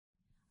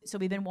So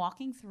we've been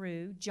walking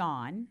through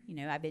John.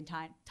 I've been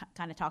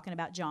kind of talking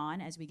about John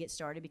as we get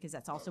started, because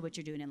that's also what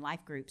you're doing in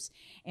life groups.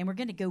 And we're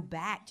going to go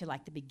back to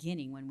like the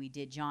beginning when we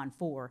did John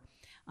 4.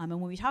 And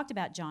when we talked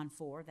about John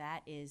 4,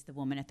 that is the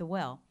woman at the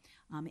well.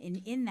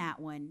 And in that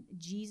one,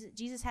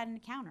 Jesus had an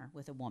encounter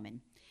with a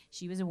woman.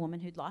 She was a woman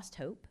who'd lost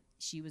hope.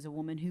 She was a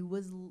woman who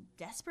was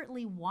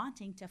desperately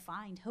wanting to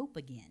find hope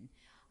again.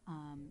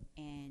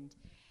 And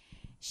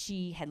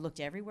she had looked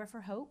everywhere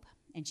for hope,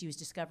 and she was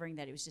discovering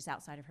that it was just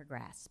outside of her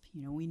grasp.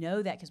 We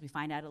know that because we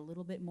find out a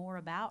little bit more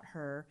about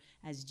her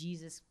as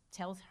Jesus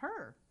tells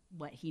her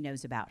what he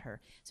knows about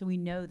her. So we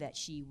know that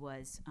she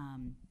was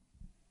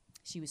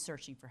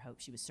searching for hope.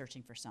 She was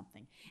searching for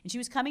something. And she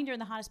was coming during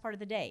the hottest part of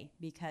the day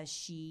because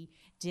she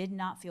did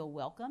not feel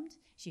welcomed.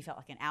 She felt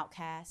like an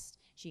outcast.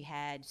 She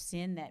had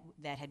sin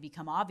that had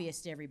become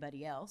obvious to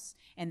everybody else,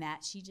 and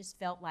that she just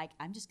felt like,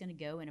 I'm just going to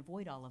go and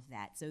avoid all of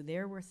that. So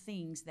there were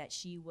things that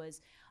she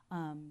was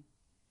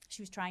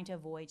trying to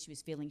avoid. She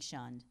was feeling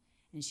shunned,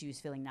 and she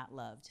was feeling not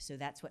loved. So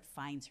that's what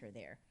finds her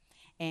there.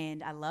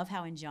 And I love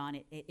how in John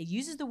it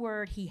uses the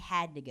word he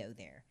had to go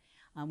there.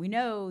 We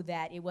know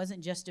that it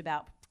wasn't just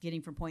about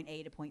getting from point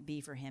A to point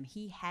B for him.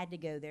 He had to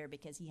go there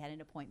because he had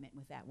an appointment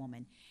with that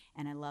woman,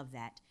 and I love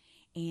that.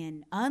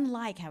 And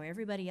unlike how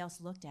everybody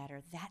else looked at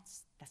her,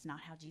 that's not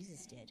how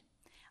Jesus did.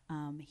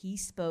 He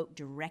spoke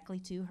directly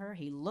to her.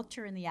 He looked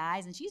her in the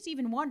eyes, and she's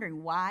even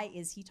wondering, why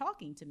is he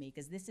talking to me?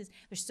 Because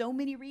there's so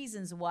many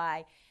reasons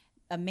why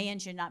a man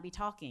should not be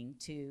talking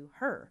to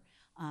her.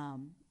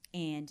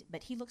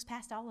 But he looks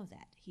past all of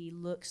that. He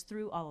looks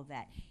through all of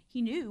that.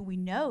 We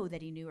know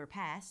that he knew her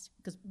past,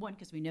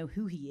 because we know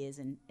who he is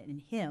and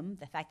him,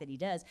 the fact that he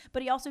does,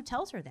 but he also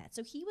tells her that.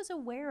 So he was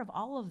aware of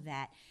all of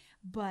that,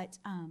 but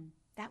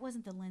that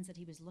wasn't the lens that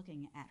he was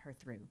looking at her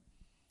through.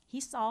 He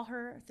saw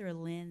her through a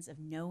lens of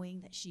knowing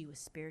that she was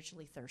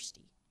spiritually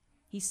thirsty.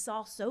 He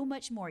saw so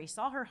much more. He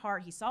saw her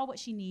heart. He saw what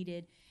she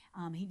needed.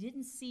 He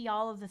didn't see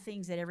all of the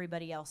things that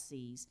everybody else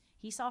sees.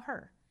 He saw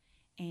her.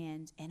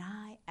 And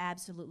I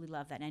absolutely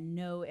love that. And I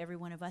know every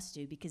one of us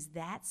do, because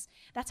that's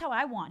how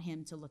I want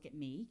him to look at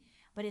me.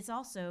 But it's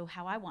also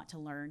how I want to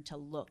learn to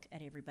look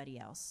at everybody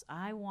else.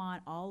 I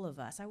want all of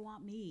us. I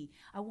want me.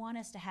 I want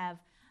us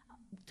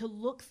to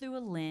look through a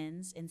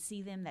lens and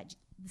see them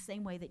the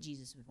same way that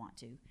Jesus would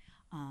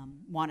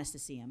want us to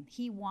see them.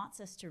 He wants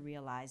us to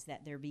realize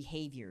that their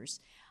behaviors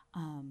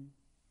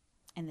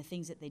and the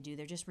things that they do,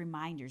 they're just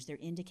reminders. They're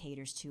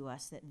indicators to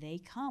us that they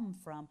come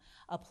from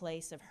a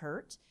place of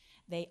hurt.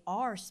 They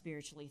are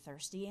spiritually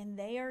thirsty, and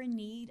they are in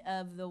need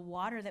of the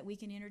water that we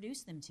can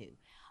introduce them to.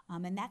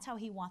 And that's how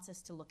he wants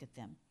us to look at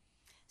them.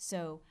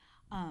 So,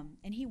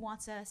 and he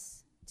wants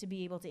us to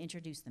be able to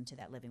introduce them to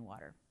that living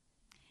water.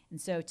 And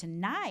so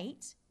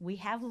tonight, we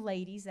have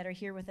ladies that are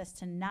here with us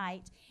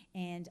tonight,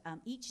 and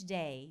each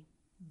day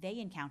they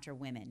encounter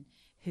women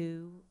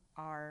who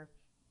are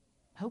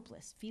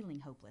hopeless, feeling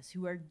hopeless,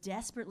 who are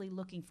desperately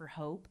looking for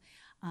hope.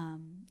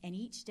 And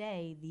each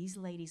day, these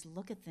ladies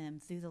look at them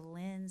through the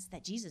lens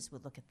that Jesus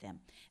would look at them.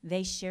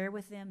 They share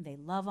with them. They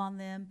love on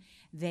them.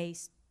 They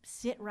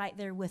sit right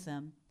there with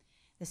them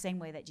the same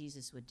way that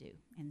Jesus would do.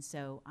 And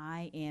so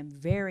I am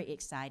very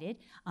excited.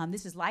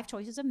 This is Life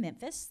Choices of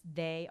Memphis.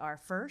 They are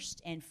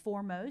first and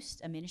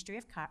foremost a ministry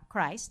of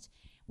Christ,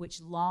 which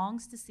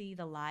longs to see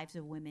the lives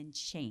of women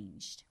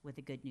changed with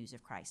the good news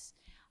of Christ.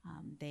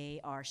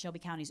 They are Shelby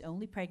County's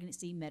only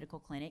pregnancy medical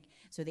clinic.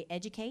 So they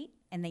educate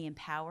and they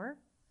empower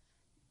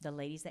the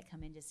ladies that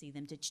come in to see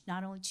them to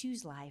not only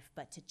choose life,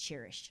 but to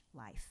cherish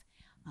life.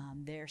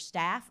 Their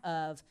staff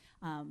of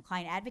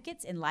client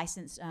advocates and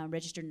licensed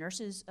registered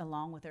nurses,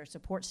 along with their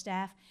support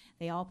staff,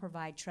 they all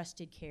provide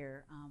trusted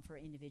care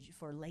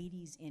for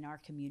ladies in our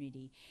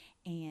community.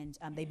 And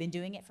they've been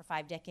doing it for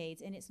 5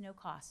 decades, and it's no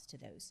cost to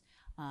those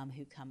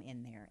who come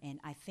in there. And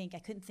I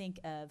couldn't think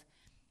of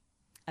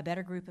a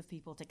better group of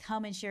people to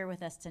come and share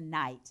with us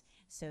tonight,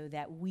 so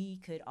that we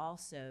could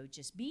also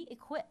just be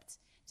equipped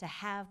to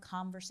have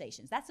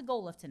conversations. That's the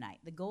goal of tonight.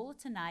 The goal of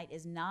tonight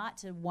is not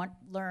to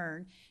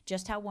learn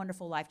just how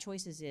wonderful Life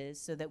Choices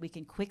is so that we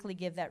can quickly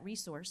give that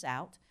resource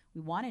out.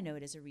 We want to know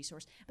it as a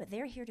resource, but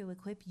they're here to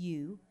equip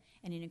you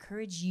and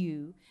encourage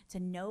you to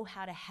know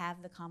how to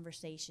have the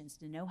conversations,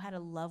 to know how to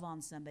love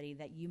on somebody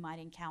that you might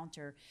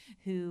encounter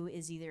who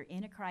is either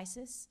in a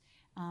crisis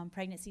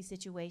pregnancy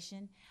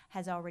situation,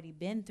 has already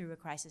been through a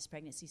crisis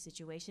pregnancy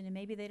situation, and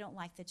maybe they don't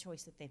like the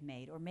choice that they've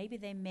made, or maybe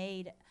they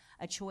made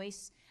a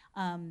choice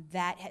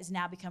that has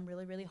now become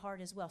really, really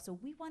hard as well. So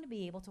we want to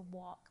be able to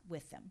walk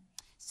with them.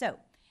 So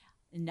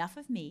enough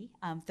of me.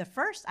 The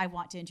first I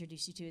want to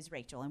introduce you to is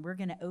Rachel, and we're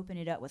going to open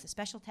it up with a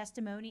special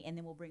testimony, and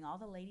then we'll bring all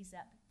the ladies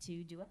up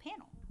to do a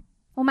panel.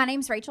 Well, my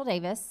name's Rachel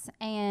Davis,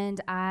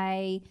 and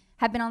I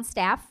have been on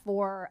staff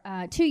for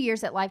 2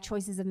 years at Life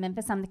Choices of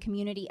Memphis. I'm the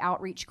community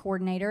outreach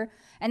coordinator,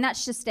 and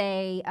that's just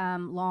a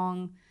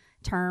long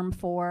term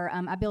for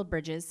I build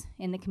bridges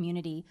in the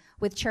community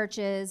with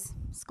churches,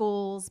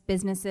 schools,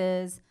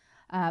 businesses,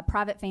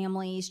 private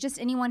families, just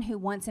anyone who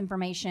wants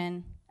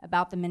information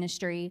about the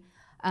ministry.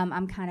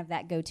 I'm kind of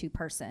that go-to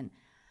person.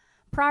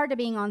 prior to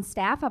being on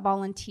staff, I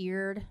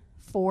volunteered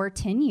for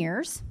 10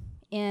 years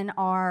in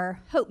our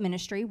Hope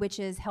Ministry, which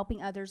is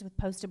helping others with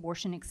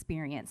post-abortion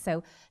experience.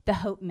 So the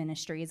Hope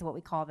Ministry is what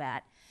we call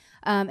that.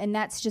 And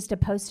that's just a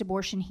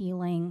post-abortion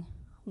healing,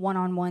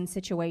 one-on-one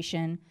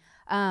situation.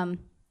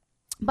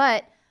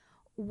 But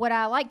what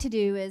I like to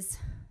do is,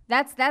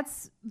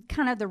 that's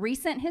kind of the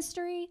recent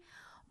history,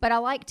 but I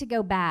like to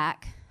go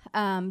back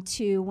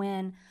to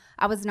when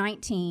I was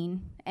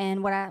 19.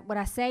 And what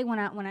I say when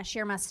I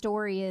share my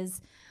story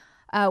is,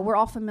 we're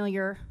all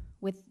familiar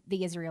with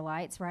the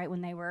Israelites, right?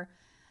 When they were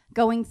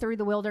going through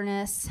the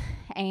wilderness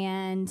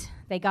and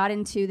they got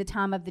into the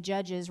time of the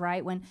judges,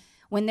 right?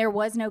 When there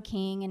was no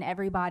king and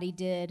everybody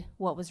did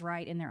what was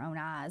right in their own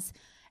eyes.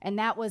 And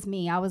that was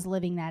me. I was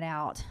living that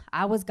out.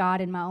 I was God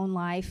in my own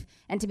life.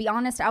 And to be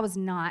honest, I was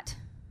not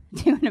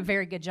doing a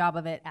very good job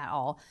of it at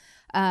all.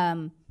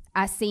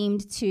 I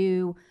seemed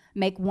to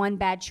make one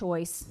bad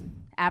choice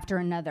after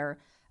another,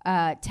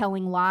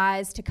 telling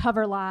lies to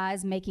cover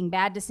lies, making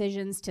bad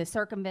decisions to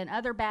circumvent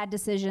other bad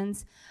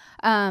decisions.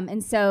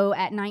 And so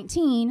at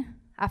 19,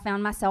 I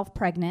found myself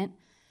pregnant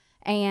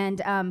and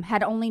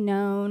had only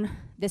known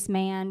this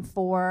man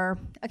for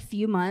a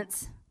few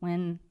months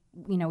when,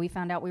 we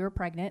found out we were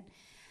pregnant,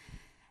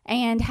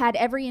 and had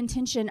every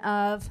intention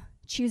of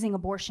choosing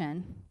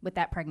abortion with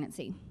that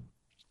pregnancy.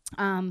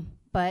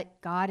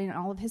 But God, in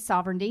all of his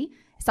sovereignty,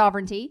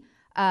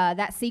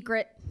 that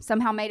secret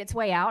somehow made its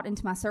way out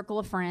into my circle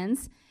of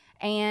friends.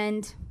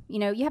 And,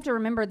 you have to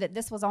remember that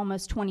this was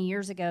almost 20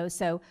 years ago,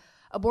 so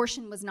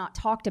abortion was not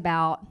talked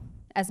about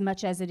as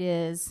much as it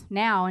is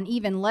now, and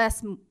even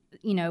less,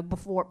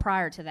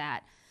 prior to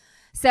that.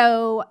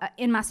 So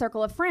in my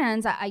circle of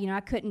friends,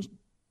 I couldn't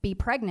be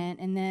pregnant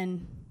and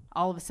then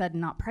all of a sudden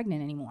not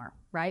pregnant anymore,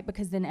 right?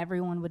 Because then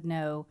everyone would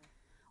know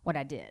what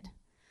I did.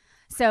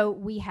 So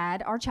we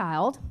had our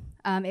child.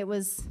 It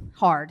was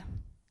hard.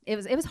 It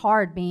was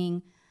hard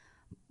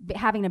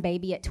having a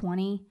baby at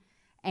 20.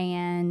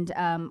 And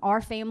our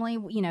family,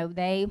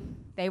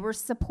 they were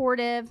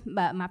supportive,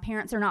 but my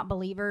parents are not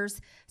believers.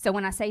 So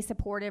when I say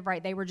supportive,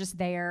 right, they were just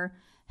there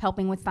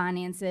helping with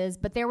finances.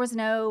 But there was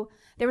no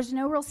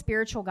real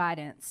spiritual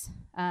guidance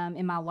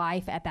in my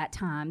life at that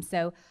time.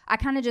 So I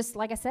kind of just,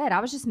 like I said,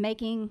 I was just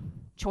making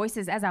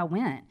choices as I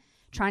went,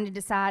 trying to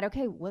decide,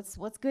 okay,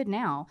 what's good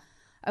now?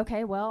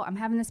 Okay, well, I'm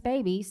having this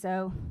baby,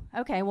 so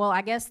okay, well,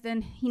 I guess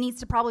then he needs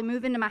to probably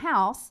move into my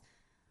house.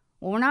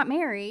 Well, we're not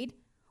married.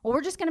 Well,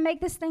 we're just going to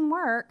make this thing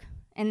work.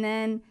 And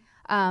then,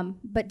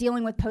 but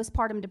dealing with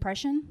postpartum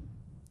depression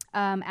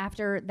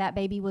after that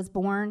baby was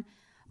born.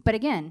 But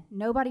again,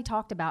 nobody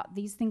talked about,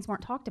 these things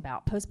weren't talked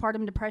about.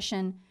 Postpartum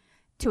depression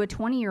to a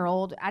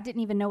 20-year-old, I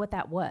didn't even know what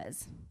that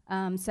was.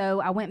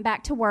 So I went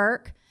back to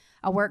work.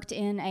 I worked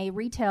in a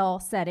retail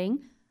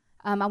setting.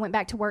 I went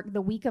back to work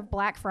the week of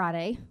Black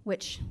Friday,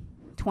 which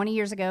 20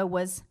 years ago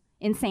was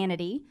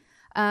insanity.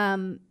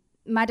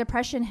 My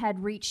depression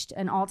had reached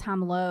an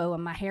all-time low,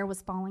 and my hair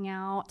was falling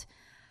out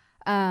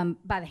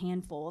by the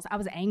handfuls. I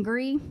was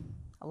angry.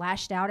 I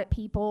lashed out at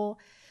people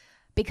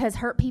because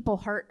hurt people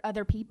hurt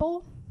other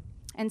people.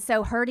 And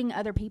so hurting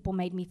other people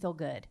made me feel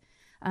good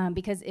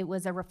because it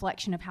was a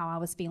reflection of how I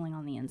was feeling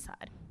on the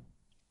inside.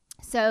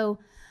 So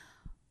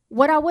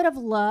what I would have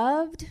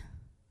loved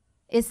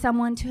is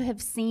someone to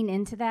have seen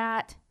into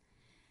that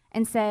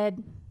and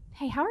said,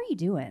 hey, how are you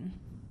doing?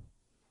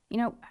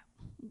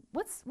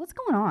 What's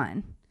going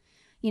on?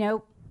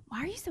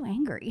 Why are you so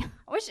angry?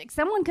 I wish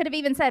someone could have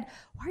even said,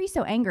 why are you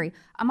so angry?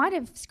 I might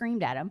have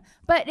screamed at him,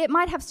 but it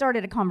might have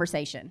started a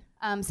conversation.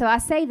 So I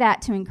say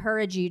that to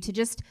encourage you to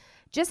just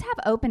have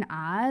open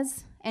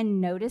eyes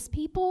and notice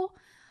people,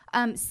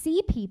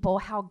 see people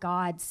how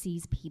God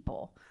sees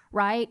people,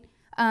 right?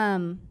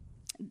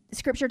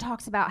 Scripture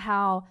talks about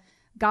how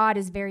God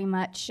is very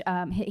much,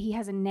 he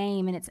has a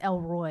name and it's El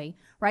Roy,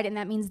 right? And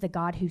that means the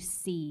God who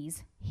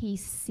sees. He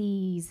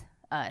sees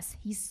us.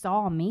 He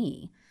saw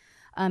me.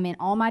 In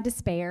all my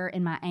despair,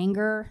 in my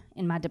anger,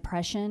 in my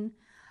depression,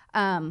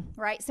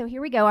 right? So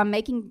here we go. I'm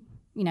making,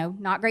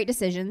 not great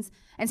decisions.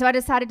 And so I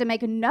decided to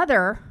make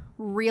another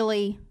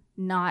really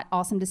not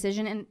awesome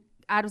decision. And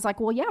I was like,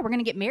 well, yeah, we're going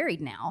to get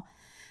married now.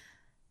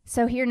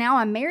 So here now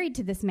I'm married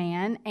to this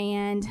man,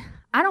 and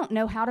I don't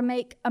know how to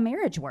make a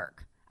marriage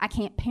work. I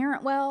can't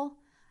parent well.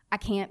 I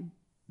can't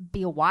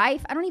be a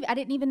wife. I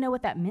didn't even know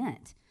what that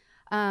meant.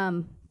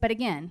 But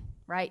again,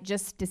 right,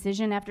 just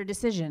decision after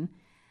decision.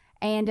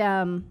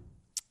 And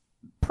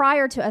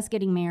prior to us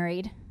getting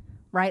married,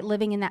 right,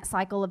 living in that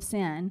cycle of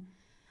sin,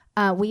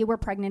 we were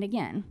pregnant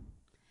again.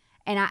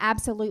 And I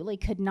absolutely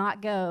could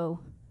not go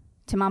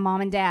to my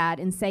mom and dad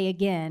and say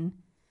again,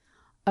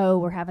 oh,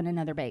 we're having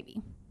another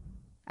baby.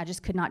 I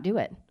just could not do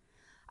it.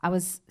 I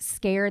was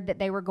scared that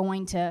they were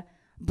going to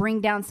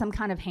bring down some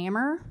kind of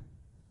hammer,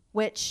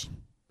 which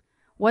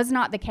was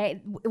not the case.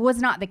 It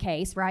was not the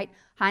case, right?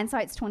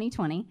 Hindsight's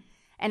 20/20.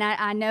 And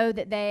I know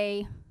that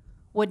they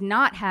would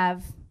not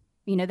have,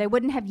 they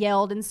wouldn't have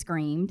yelled and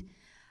screamed.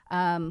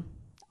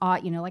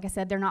 Like I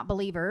said, they're not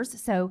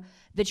believers. So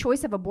the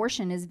choice of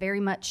abortion is very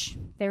much,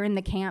 they're in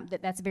the camp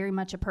that's very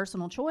much a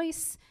personal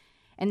choice.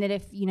 and that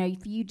if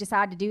you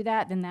decide to do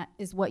that, then that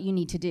is what you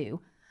need to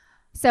do.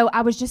 So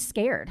I was just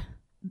scared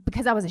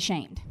because I was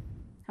ashamed.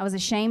 I was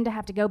ashamed to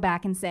have to go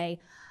back and say,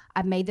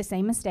 I've made the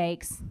same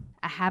mistakes,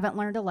 I haven't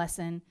learned a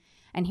lesson,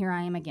 and here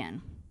I am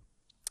again.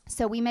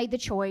 So we made the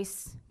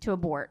choice to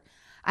abort.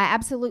 I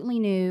absolutely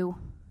knew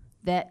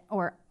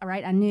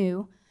I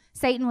knew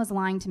Satan was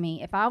lying to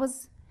me. If I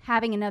was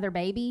having another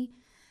baby,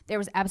 there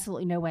was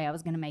absolutely no way I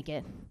was going to make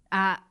it.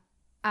 I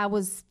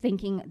was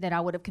thinking that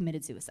I would have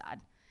committed suicide.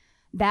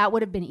 That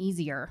would have been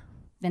easier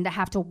than to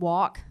have to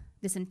walk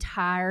this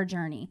entire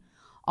journey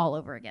all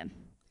over again.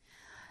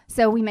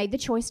 So we made the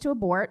choice to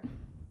abort,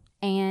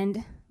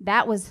 and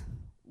that was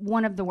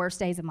one of the worst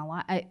days of my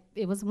life.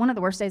 It was one of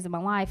the worst days of my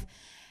life,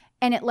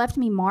 and it left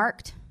me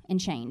marked and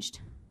changed.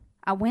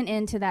 I went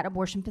into that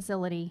abortion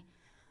facility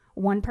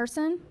one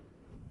person,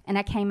 and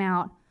I came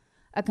out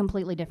a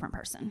completely different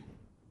person.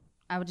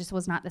 I just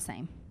was not the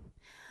same.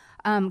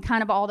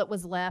 Kind of all that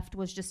was left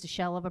was just a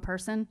shell of a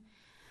person.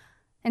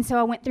 And so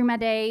I went through my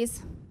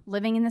days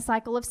living in the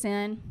cycle of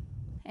sin,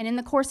 and in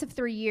the course of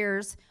 3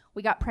 years,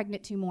 we got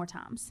pregnant 2 more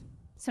times.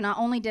 So not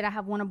only did I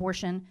have 1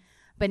 abortion,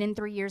 but in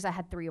 3 years, I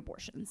had 3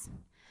 abortions.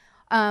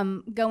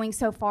 Going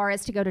so far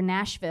as to go to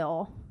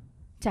Nashville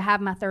to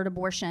have my 3rd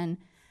abortion,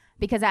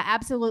 because I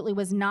absolutely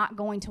was not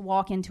going to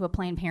walk into a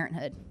Planned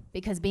Parenthood.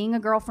 Because being a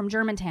girl from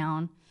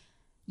Germantown,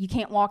 you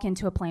can't walk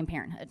into a Planned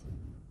Parenthood,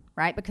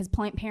 right? Because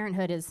Planned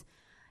Parenthood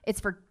it's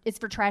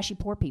for trashy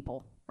poor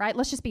people, right?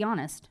 Let's just be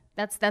honest.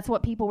 That's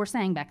what people were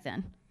saying back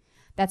then.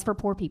 That's for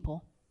poor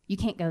people. You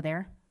can't go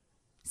there.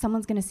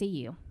 Someone's going to see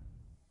you.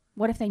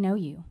 What if they know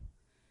you?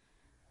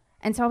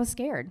 And so I was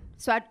scared.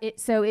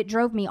 So it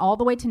drove me all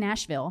the way to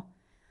Nashville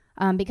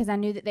because I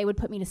knew that they would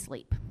put me to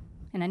sleep,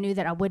 and I knew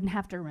that I wouldn't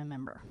have to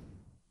remember.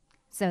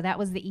 So that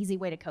was the easy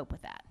way to cope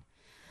with that.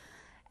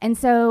 And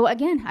so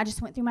again, I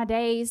just went through my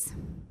days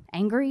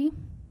angry,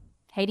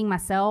 hating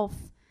myself.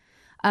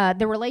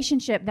 The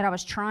relationship that I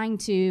was trying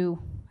to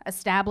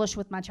establish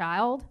with my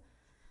child,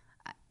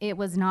 it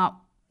was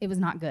not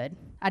good.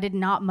 I did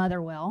not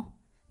mother well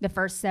the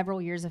first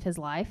several years of his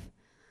life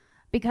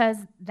because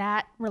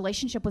that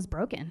relationship was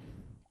broken.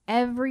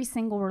 Every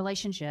single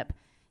relationship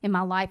in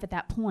my life at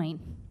that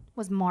point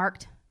was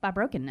marked by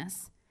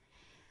brokenness.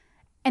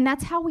 And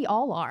that's how we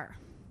all are,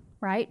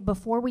 right?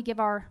 Before we give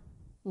our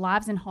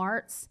lives and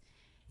hearts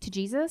to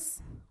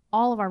Jesus,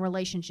 all of our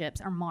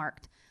relationships are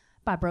marked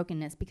by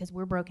brokenness because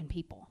we're broken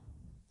people.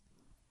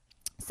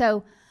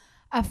 So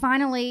I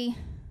finally,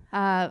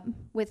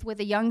 with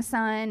a young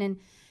son and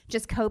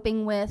just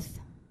coping with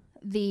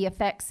the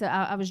effects,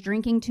 I was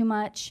drinking too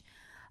much.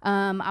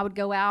 I would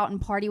go out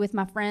and party with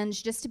my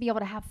friends just to be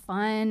able to have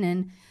fun.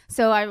 And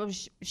so I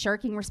was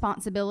shirking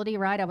responsibility,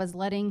 right? I was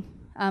letting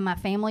my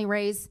family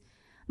raise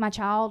my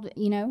child,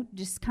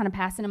 just kind of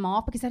passing him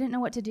off because I didn't know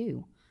what to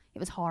do. It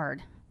was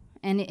hard.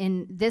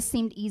 And this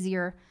seemed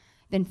easier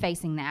than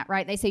facing that,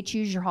 right? They say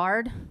choose your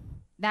hard.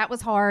 That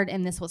was hard,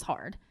 and this was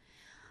hard.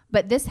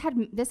 But this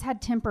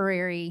had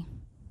temporary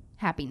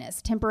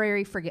happiness,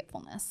 temporary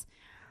forgetfulness,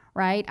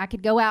 right? I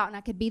could go out and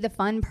I could be the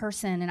fun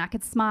person, and I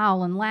could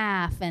smile and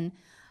laugh, and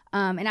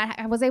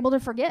I was able to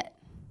forget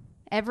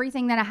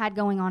everything that I had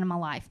going on in my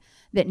life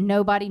that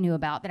nobody knew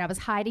about, that I was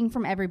hiding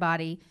from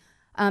everybody,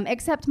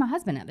 except my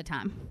husband at the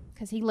time,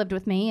 because he lived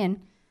with me,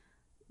 and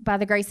by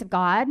the grace of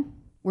God,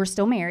 we're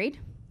still married.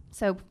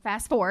 So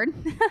fast forward,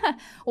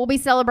 we'll be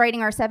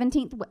celebrating our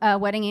 17th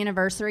wedding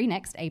anniversary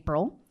next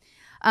April.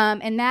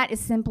 And that is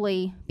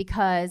simply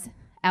because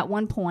at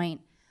one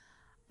point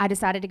I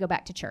decided to go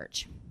back to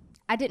church.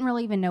 I didn't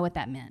really even know what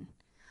that meant.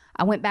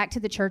 I went back to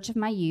the church of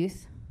my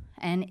youth,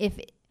 and if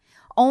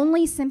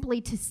only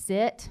simply to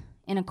sit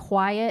in a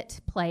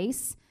quiet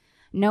place,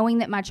 knowing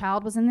that my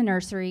child was in the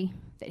nursery,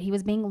 that he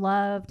was being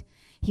loved,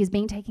 he was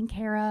being taken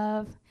care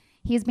of,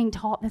 he was being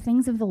taught the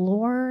things of the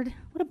Lord.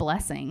 What a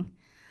blessing.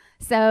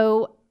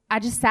 So I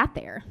just sat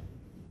there,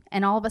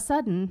 and all of a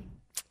sudden,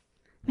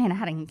 man, I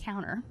had an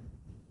encounter,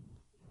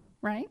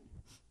 right?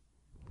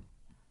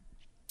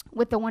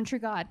 With the one true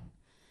God.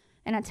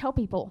 And I tell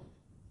people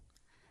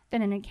that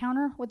an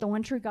encounter with the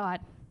one true God,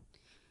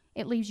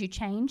 it leaves you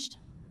changed,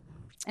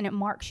 and it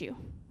marks you.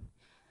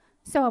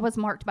 So I was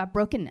marked by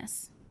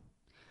brokenness,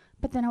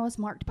 but then I was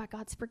marked by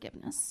God's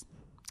forgiveness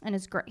and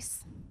his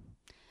grace.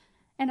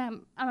 And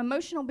I'm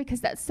emotional because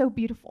that's so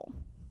beautiful.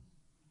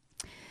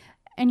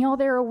 And y'all,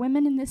 there are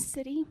women in this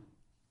city,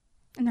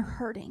 and they're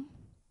hurting.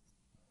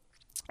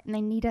 And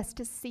they need us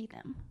to see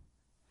them.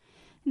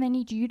 And they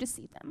need you to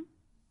see them.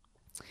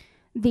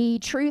 The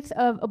truth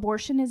of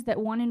abortion is that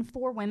 1 in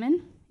 4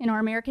 women in our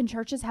American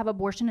churches have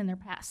abortion in their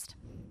past.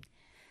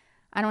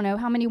 I don't know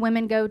how many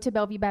women go to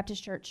Bellevue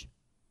Baptist Church.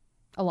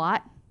 A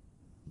lot?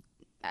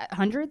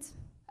 Hundreds?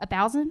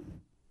 1,000?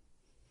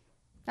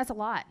 That's a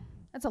lot.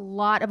 That's a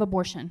lot of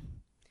abortion.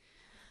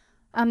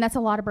 That's a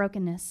lot of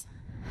brokenness.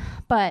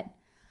 But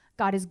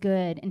God is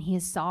good, and he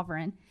is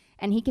sovereign,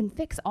 and he can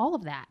fix all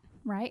of that,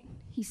 right?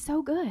 He's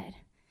so good.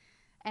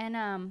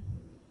 And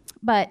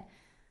but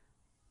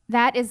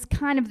that is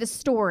kind of the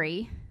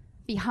story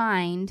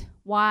behind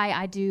why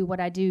I do what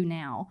I do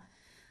now.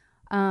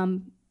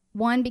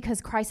 One,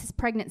 because crisis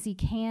pregnancy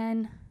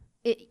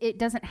it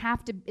doesn't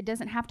have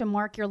to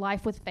mark your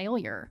life with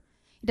failure.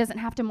 It doesn't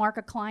have to mark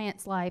a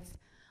client's life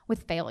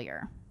with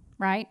failure,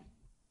 right?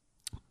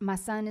 My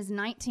son is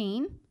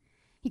 19.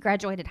 He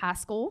graduated high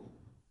school,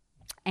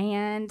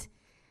 and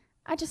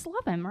I just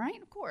love him,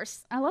 right? Of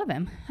course, I love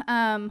him.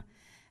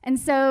 And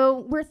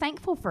so we're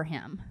thankful for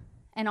him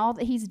and all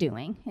that he's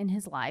doing in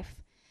his life.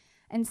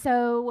 And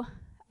so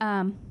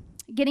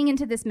getting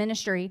into this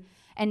ministry,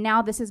 and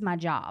now this is my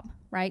job,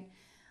 right?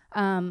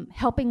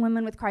 Helping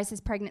women with crisis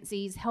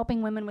pregnancies,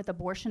 helping women with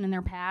abortion in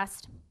their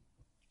past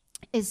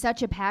is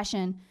such a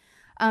passion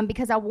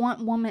because I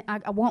want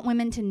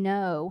women to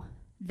know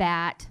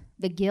that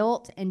the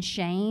guilt and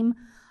shame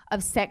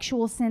of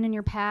sexual sin in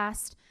your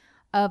past,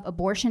 of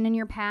abortion in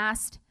your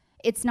past,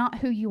 it's not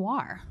who you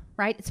are,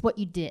 right? It's what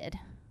you did.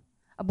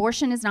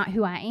 Abortion is not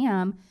who I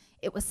am.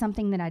 It was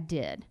something that I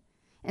did.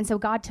 And so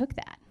God took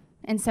that.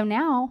 And so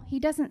now he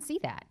doesn't see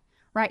that,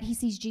 right? He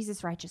sees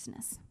Jesus'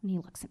 righteousness when he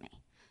looks at me.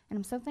 And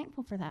I'm so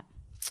thankful for that.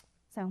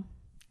 So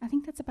I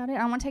think that's about it. I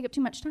don't want to take up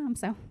too much time,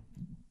 so.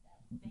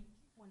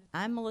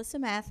 I'm Melissa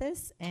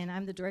Mathis, and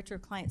I'm the Director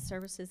of Client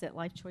Services at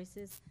Life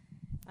Choices.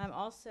 I'm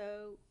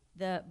also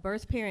the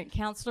birth parent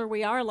counselor.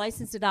 We are a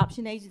licensed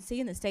adoption agency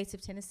in the states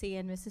of Tennessee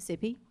and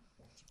Mississippi.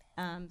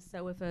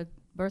 So if a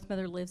birth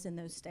mother lives in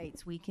those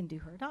states, we can do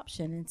her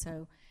adoption. And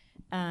so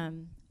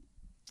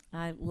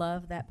I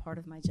love that part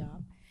of my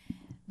job.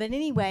 But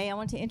anyway, I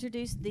want to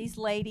introduce these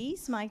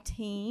ladies, my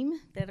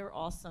team, that are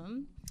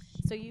awesome.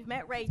 So you've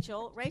met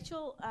Rachel.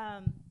 Rachel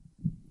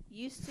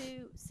used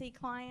to see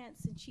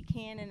clients, and she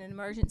can in an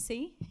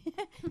emergency,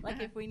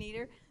 like if we need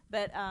her.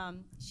 But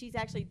she's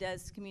actually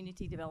does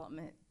community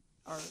development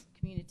or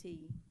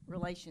community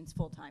relations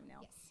full-time now.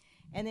 Yes.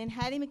 And then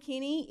Hattie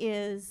McKinney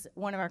is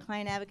one of our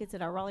client advocates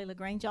at our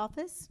Raleigh-LaGrange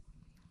office.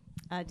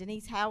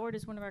 Denise Howard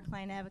is one of our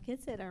client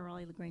advocates at our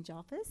Raleigh-LaGrange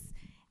office.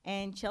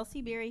 And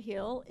Chelsea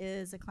Berry-Hill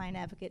is a client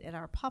advocate at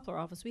our Poplar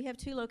office. We have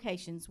two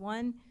locations,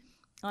 one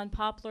on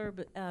Poplar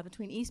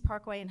between East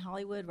Parkway and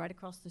Hollywood, right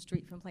across the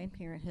street from Planned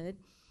Parenthood.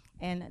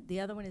 And the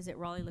other one is at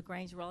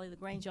Raleigh-LaGrange.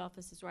 Raleigh-LaGrange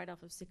office is right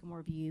off of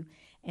Sycamore View,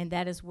 and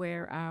that is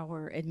where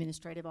our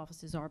administrative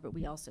offices are, but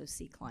we also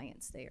see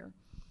clients there.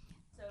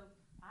 So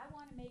I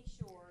want to make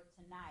sure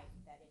tonight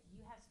that if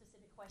you have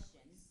specific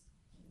questions,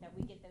 that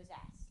we get those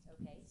asked,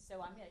 okay?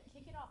 So I'm going to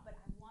kick it off, but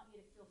I want you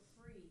to feel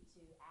free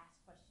to ask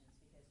questions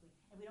because if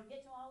we don't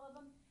get to all of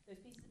them, those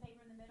pieces of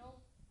paper in the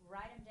middle,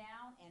 write them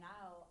down, and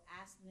I'll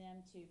ask them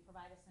to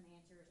provide us some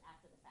answers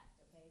after the fact,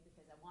 okay?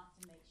 Because I want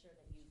to make sure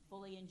that you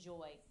fully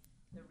enjoy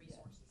the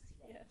resources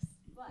today. Yes.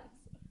 But,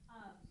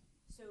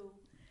 so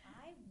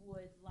I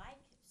would like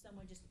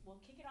someone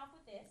we'll kick it off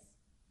with this.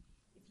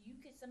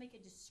 If somebody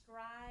could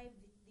describe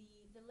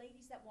the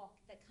ladies that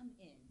come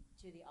in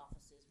to the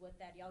offices,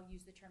 y'all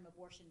use the term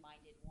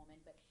abortion-minded woman,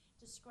 but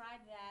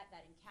describe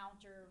that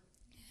encounter,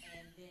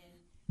 and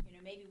then,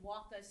 maybe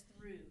walk us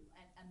through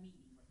a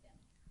meeting with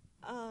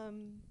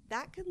them.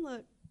 That can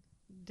look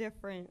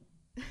different.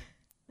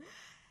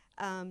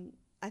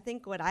 I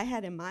think what I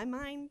had in my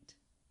mind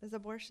as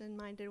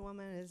abortion-minded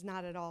woman is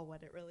not at all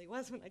what it really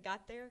was when I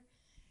got there.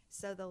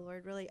 So the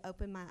Lord really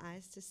opened my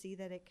eyes to see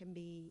that it can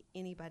be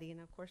anybody. And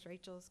of course,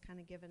 Rachel's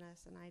kind of given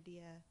us an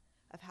idea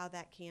of how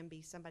that can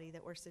be somebody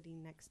that we're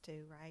sitting next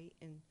to, right?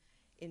 And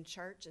in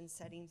church and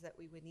settings that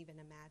we wouldn't even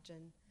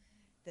imagine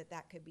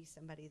that could be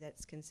somebody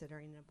that's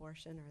considering an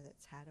abortion or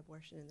that's had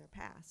abortion in their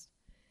past.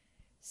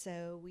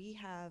 So we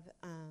have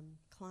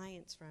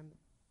clients from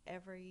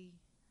every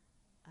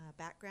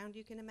background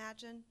you can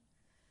imagine,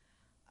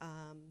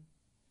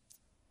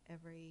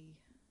 every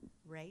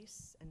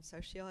race and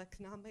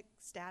socioeconomic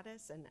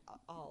status, and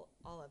all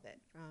of it.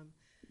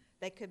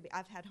 They could be.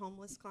 I've had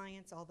homeless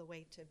clients all the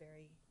way to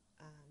very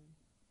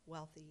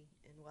wealthy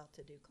and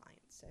well-to-do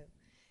clients. So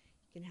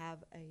you can have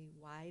a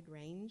wide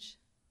range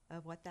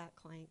of what that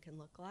client can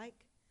look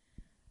like.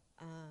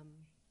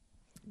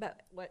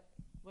 But what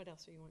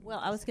else are you wanting? Well,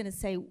 I was going to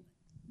say,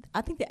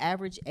 I think the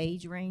average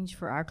age range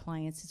for our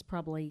clients is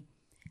probably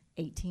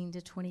 18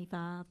 to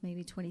 25,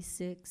 maybe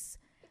 26.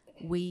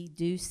 We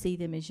do see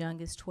them as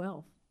young as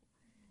 12.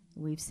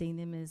 We've seen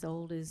them as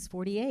old as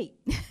 48.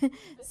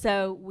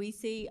 So we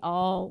see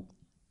all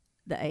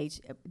the age.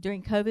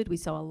 During COVID, we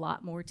saw a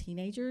lot more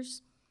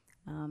teenagers.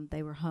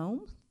 They were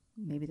home.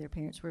 Maybe their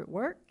parents were at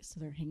work, so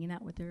they're hanging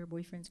out with their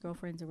boyfriends,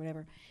 girlfriends, or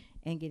whatever,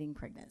 and getting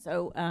pregnant.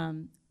 So,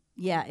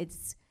 yeah,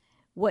 it's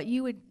what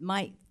you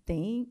might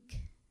think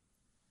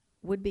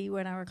would be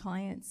one of our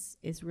clients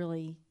is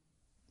really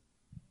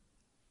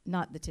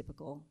not the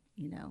typical,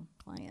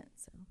 client.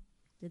 So,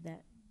 did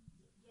that.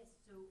 Yes,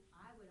 so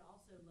I would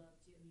also love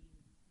to,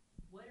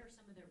 what are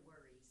some of their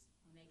worries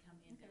when they come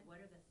in there?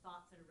 What are the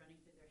thoughts that are running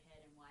through their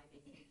head and why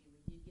they think? And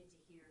we did get to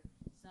hear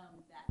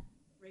some that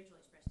Rachel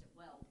expressed it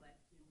well, but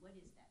what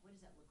is that? What does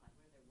that look like?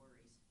 What are their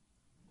worries?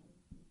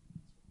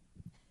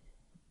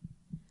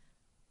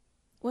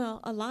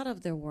 Well, a lot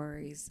of their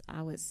worries,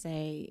 I would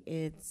say,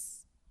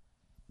 it's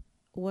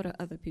what are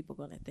other people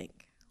going to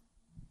think?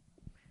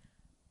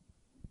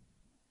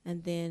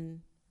 And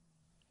then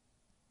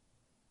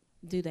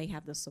do they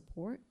have the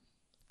support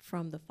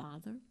from the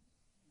father?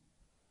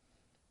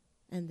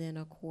 And then,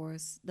 of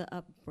course, the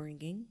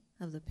upbringing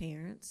of the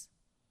parents.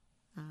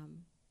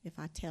 If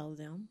I tell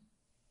them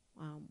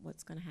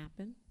what's going to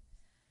happen.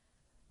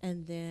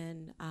 And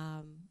then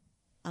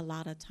a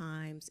lot of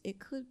times it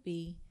could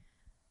be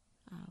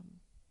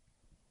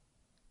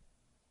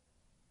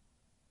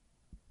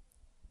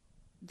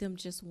them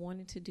just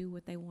wanting to do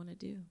what they want to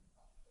do,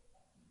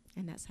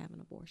 and that's have an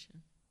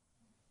abortion.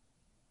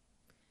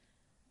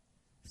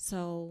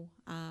 So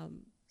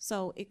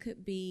it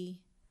could be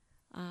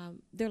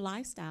their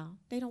lifestyle.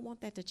 They don't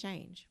want that to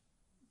change.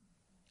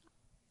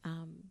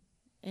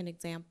 An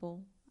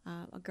example,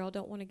 a girl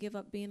don't want to give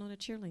up being on a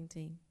cheerleading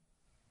team.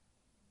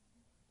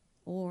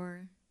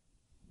 Or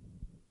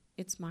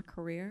it's my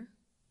career.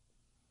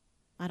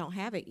 I don't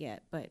have it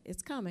yet, but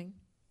it's coming.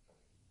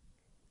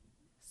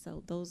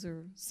 So those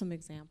are some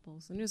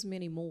examples, and there's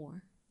many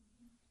more.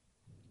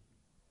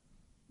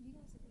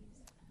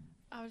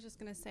 I was just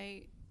going to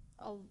say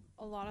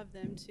a lot of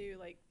them too,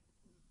 like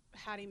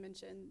Hattie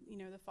mentioned,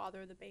 the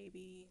father of the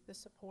baby, the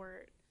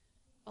support.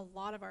 A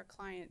lot of our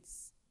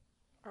clients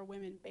or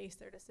women base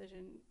their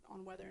decision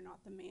on whether or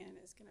not the man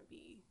is going to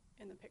be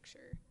in the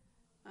picture.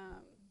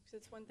 Because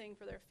it's one thing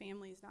for their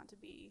families not to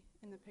be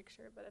in the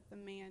picture, but if the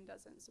man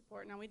doesn't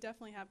support. Now, we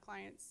definitely have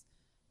clients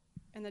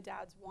and the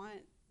dads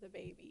want the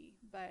baby,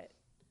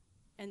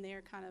 and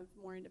they're kind of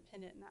more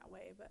independent in that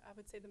way, but I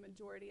would say the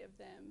majority of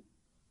them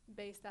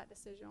base that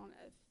decision on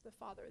if the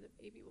father of the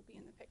baby will be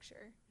in the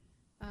picture.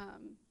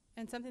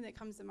 And something that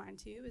comes to mind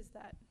too is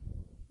that,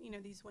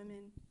 these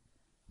women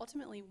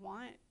ultimately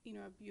want,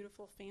 a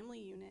beautiful family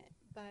unit,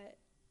 but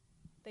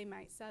they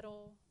might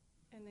settle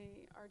and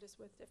they are just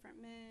with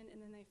different men,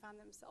 and then they find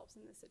themselves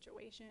in this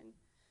situation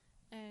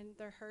and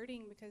they're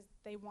hurting because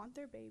they want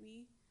their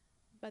baby,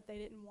 but they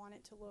didn't want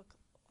it to look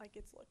like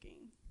it's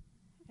looking.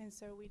 And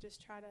so we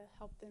just try to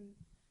help them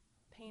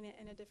paint it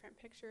in a different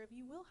picture of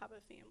you will have a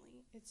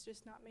family. It's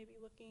just not maybe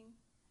looking,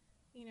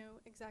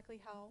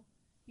 exactly how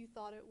you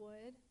thought it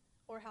would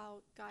or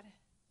how God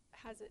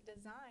has it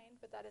designed,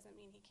 but that doesn't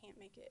mean he can't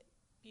make it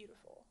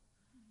beautiful.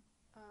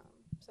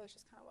 So it's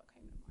just kind of what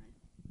came to mind.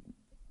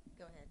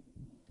 Go ahead.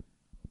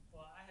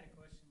 Well, I had a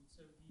question.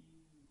 So do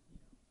you,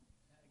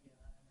 again, I know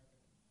that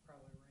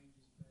probably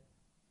ranges, but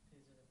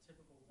is it a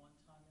typical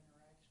one-time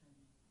interaction, or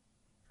do you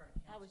try to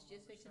counsel? I was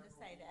just over fixing to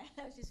several say that.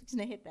 I was just fixing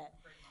to hit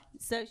that. Great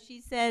minds. So she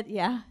said,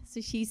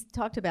 so she's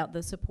talked about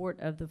the support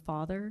of the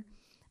father,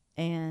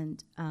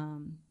 and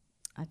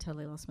I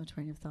totally lost my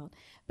train of thought.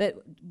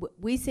 But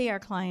we see our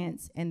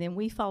clients, and then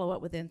we follow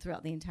up with them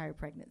throughout the entire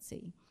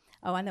pregnancy.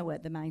 Oh, I know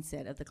what the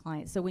mindset of the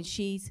client. So when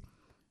she's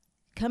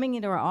coming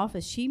into our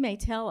office, she may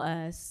tell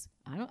us,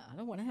 I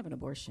don't want to have an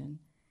abortion.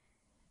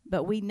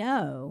 But we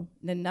know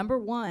the number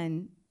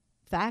one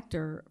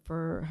factor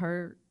for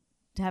her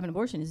to have an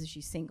abortion is that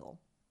she's single.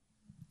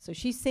 So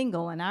she's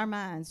single. In our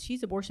minds,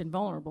 she's abortion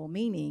vulnerable,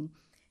 meaning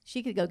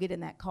she could go get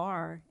in that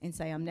car and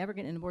say, I'm never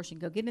getting an abortion.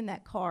 Go get in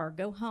that car,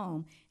 go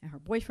home, and her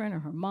boyfriend or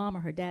her mom or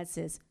her dad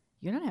says,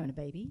 you're not having a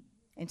baby,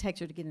 and takes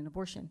her to get an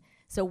abortion.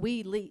 So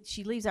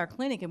she leaves our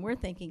clinic, and we're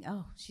thinking,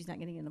 oh, she's not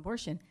getting an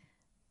abortion.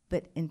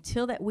 But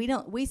until that,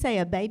 we say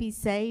a baby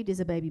saved is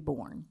a baby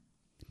born.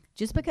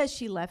 Just because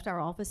she left our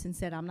office and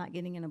said, I'm not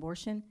getting an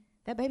abortion,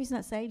 that baby's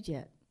not saved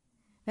yet.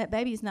 That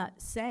baby's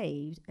not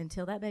saved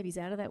until that baby's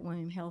out of that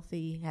womb,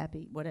 healthy,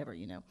 happy, whatever,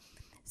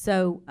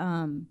 So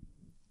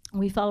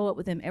we follow up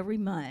with them every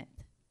month,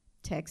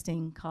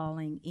 texting,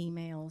 calling,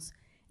 emails,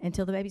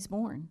 until the baby's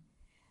born.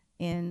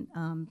 In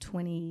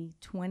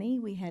 2020,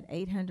 we had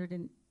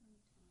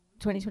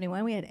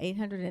 2021, we had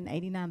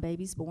 889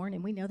 babies born,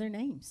 and we know their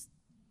names.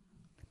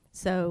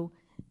 So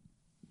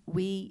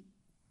we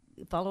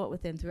follow up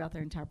with them throughout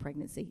their entire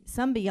pregnancy.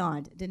 Some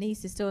beyond.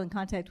 Denise is still in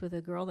contact with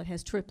a girl that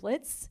has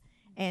triplets,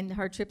 and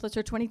her triplets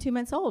are 22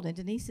 months old, and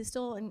Denise is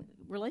still in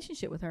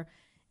relationship with her.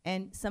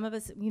 And some of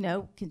us,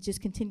 can just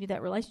continue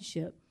that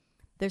relationship.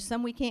 There's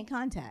some we can't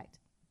contact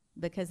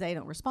because they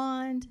don't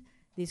respond.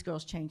 These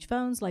girls change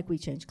phones like we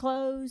change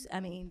clothes. I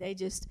mean, they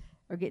just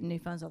are getting new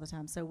phones all the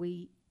time. So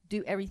we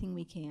do everything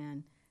we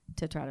can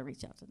to try to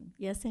reach out to them.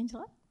 Yes,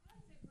 Angela? How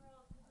does a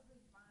girl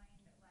typically find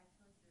Life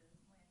Choices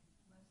when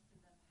most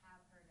of them have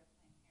heard of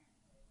Planned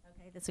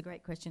Parenthood? Okay, that's a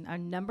great question. Our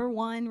number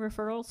one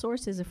referral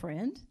source is a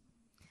friend.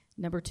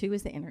 Number two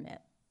is the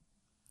internet,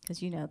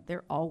 because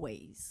they're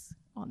always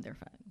on their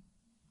phone.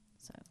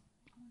 So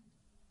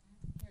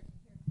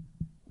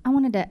I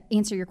wanted to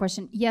answer your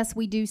question. Yes,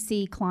 we do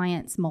see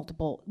clients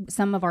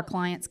some of our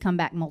clients come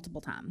back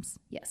multiple times.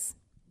 Yes.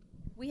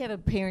 we have a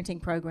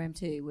parenting program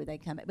too, where they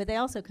come back, but they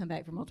also come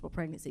back for multiple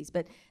pregnancies.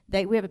 But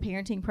we have a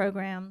parenting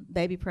program,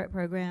 baby prep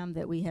program,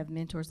 that we have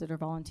mentors that are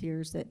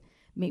volunteers that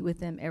meet with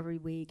them every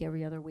week,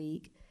 every other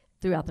week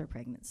throughout their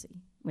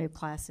pregnancy. We have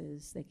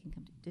classes they can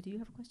come to. Did you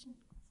have a question?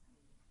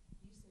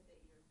 You said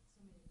that so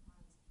many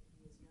clients can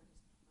be as young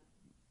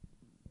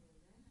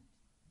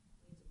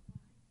as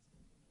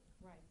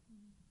Right.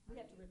 We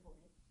have to report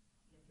it.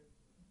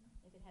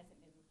 If it hasn't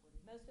been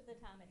reported. Most of the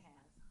time it has.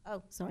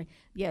 Oh, sorry.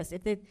 Yes,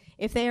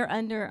 if they are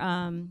under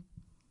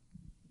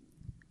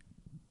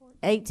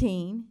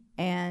 18,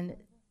 and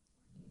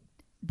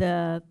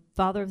the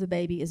father of the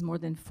baby is more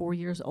than 4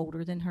 years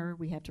older than her,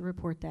 we have to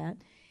report that.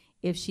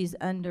 If she's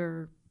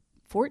under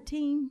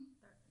 14,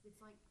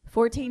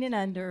 14 and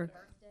under,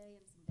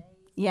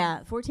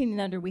 yeah, 14 and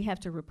under, we have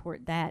to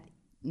report that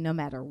no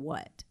matter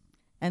what,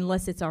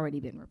 unless it's already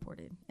been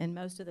reported, and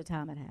most of the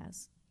time it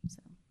has. So.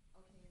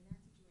 Okay, in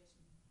that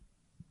situation,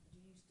 do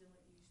you still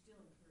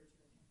encourage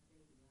her to have a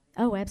baby,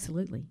 right? Oh,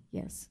 absolutely,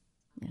 yes,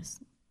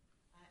 yes.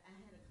 I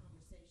had a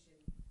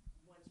conversation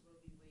once Roe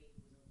v. Wade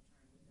was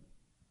overturned with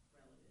a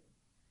relative,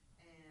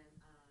 and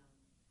I don't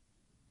know,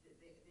 they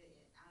had put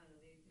it out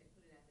there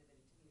that a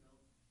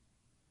 10-year-old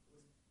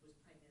was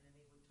pregnant, and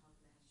they were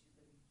talking about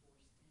how she was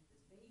going to be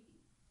forced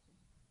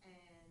to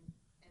have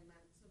this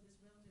baby, so this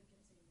relative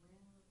kept saying,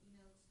 well, you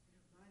know,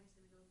 her body's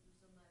going to go through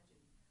so much,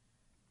 and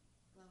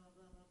blah blah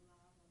blah blah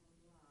blah blah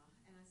blah blah,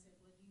 and I said,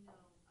 well, you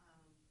know,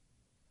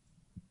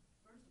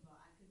 first of all,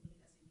 I said,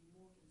 you're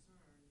more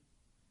concerned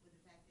with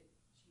the fact that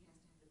she has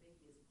to have the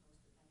baby as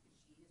opposed to the fact that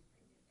she is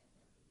pregnant at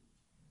that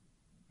age.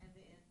 And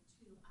then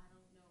two, I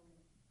don't know,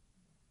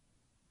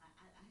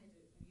 I had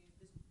to use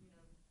this, you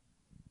know,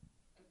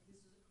 this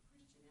is a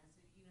Christian. I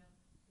said, you know, what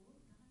would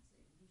God say?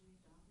 Usually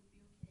God would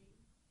be okay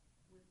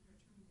with her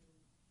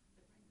terminating the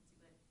pregnancy,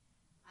 but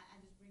I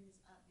just bring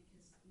this up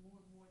because more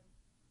and more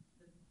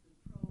the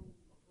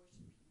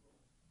pro-abortion people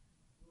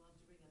love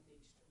to bring up the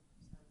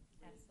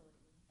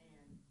extremes of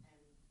rape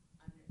and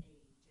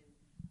underage and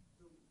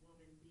the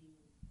woman being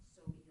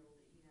so ill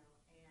that, you know,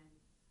 and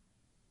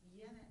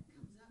yeah, that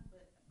comes up,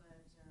 but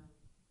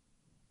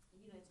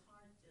you know, it's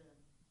hard to,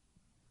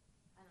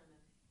 I don't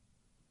know,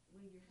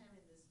 when you're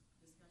having this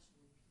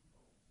discussion with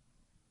people,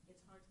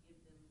 it's hard to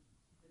give them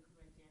the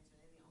correct answer.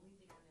 And the only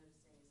thing I know to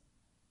say is,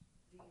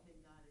 do you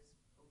think God is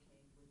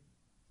okay with?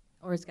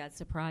 Or is God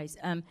surprised?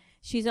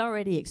 She's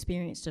already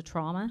experienced a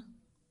trauma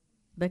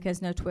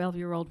because no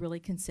 12-year-old really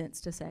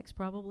consents to sex,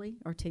 probably,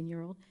 or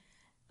 10-year-old.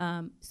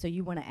 So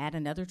you want to add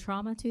another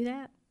trauma to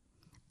that?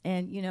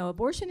 And, you know,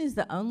 abortion is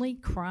the only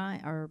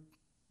crime, or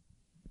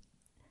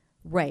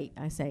rape,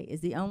 I say,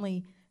 is the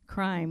only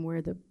crime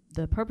where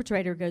the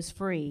perpetrator goes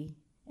free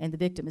and the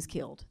victim is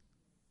killed.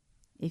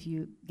 If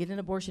you get an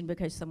abortion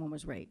because someone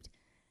was raped,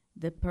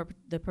 the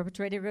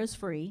perpetrator goes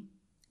free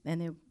and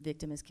the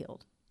victim is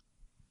killed.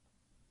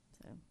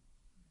 So.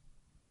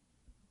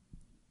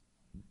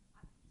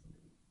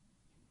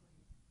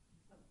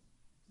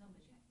 Well, I was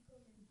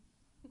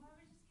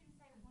just gonna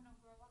say, when a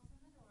girl walks in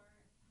the door,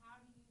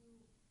 how do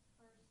you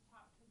first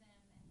talk to them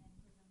and then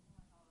present them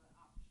with all the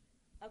options?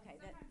 Okay,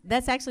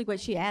 that's actually what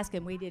she asked,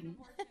 and we didn't.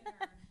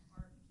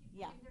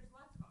 Yeah. There's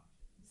lots of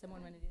options.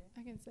 Someone want to do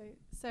that? I can say,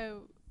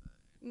 so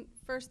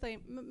first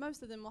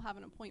most of them will have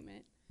an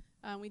appointment.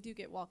 We do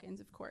get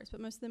walk-ins, of course,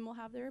 but most of them will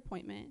have their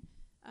appointment.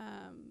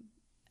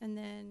 And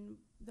then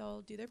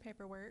they'll do their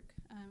paperwork.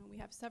 We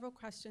have several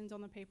questions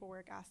on the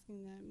paperwork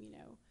asking them, you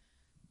know,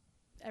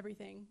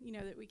 everything, you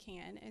know, that we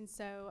can. And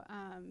so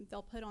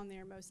they'll put on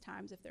there most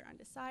times if they're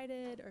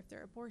undecided or if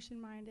they're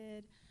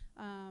abortion-minded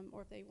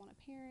or if they want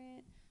a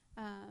parent.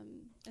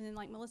 And then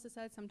like Melissa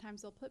said,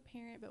 sometimes they'll put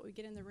parent, but we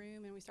get in the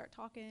room and we start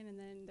talking and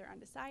then they're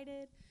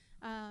undecided.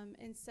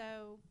 And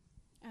so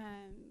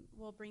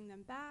we'll bring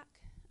them back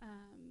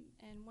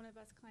and one of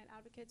us client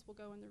advocates will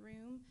go in the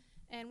room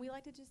and we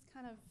like to just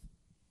kind of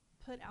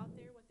put out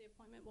there what the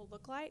appointment will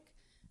look like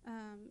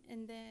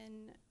and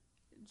then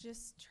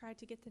just try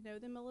to get to know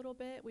them a little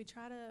bit. We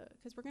try to,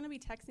 because we're going to be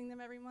texting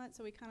them every month,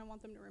 so we kind of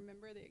want them to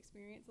remember the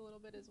experience a little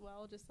bit as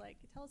well, just like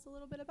tell us a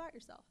little bit about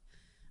yourself.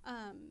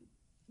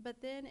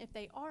 But then if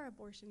they are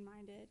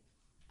abortion-minded,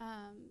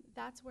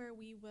 that's where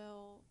we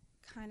will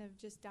kind of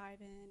just dive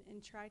in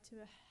and try to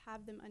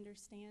have them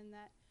understand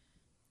that,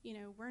 you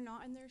know, we're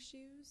not in their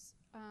shoes.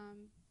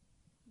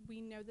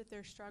 We know that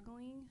they're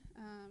struggling,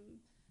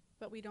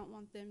 but we don't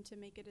want them to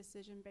make a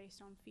decision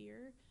based on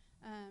fear.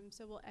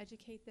 So we'll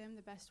educate them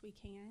the best we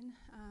can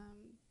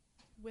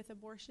with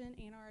abortion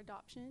and our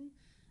adoption.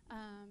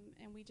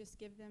 And we just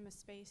give them a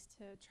space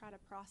to try to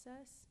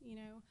process. You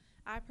know,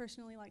 I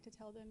personally like to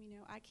tell them, you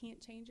know, I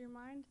can't change your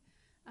mind,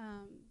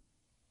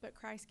 but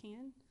Christ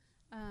can.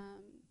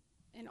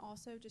 And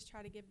also just try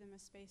to give them a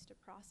space to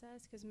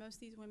process, because most of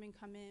these women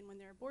come in when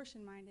they're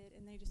abortion-minded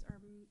and they just are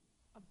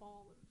a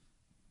ball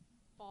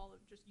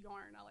of just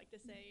yarn, I like to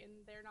say,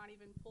 and they're not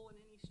even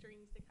pulling any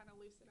strings to kind of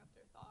loosen up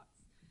their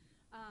thoughts.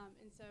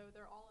 And so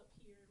they're all up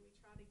here, and we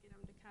try to get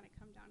them to kind of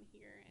come down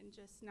here and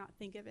just not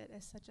think of it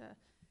as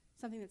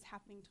something that's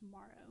happening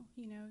tomorrow.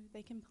 You know,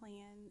 they can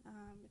plan.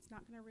 It's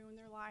not going to ruin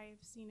their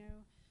lives, you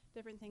know,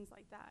 different things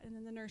like that. And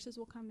then the nurses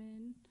will come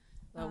in.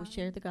 Well, we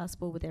share the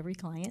gospel with every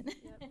client.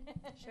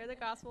 Yep. Share the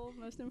gospel,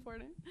 most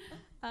important,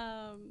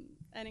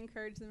 and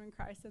encourage them in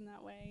Christ in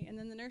that way. And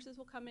then the nurses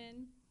will come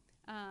in,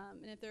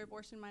 and if they're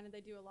abortion-minded,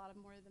 they do a lot of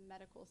more of the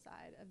medical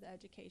side of the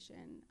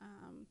education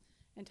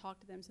and talk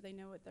to them so they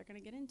know what they're going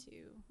to get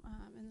into.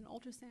 And then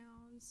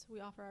ultrasounds,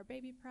 we offer our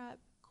baby prep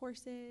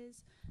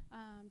courses,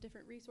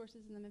 different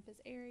resources in the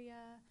Memphis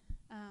area,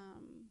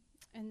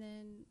 and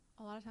then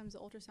a lot of times the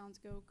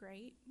ultrasounds go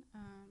great.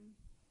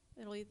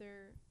 It'll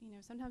either,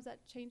 sometimes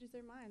that changes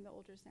their mind, the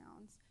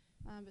ultrasounds,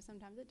 but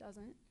sometimes it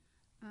doesn't.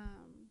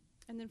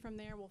 And then from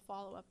there, we'll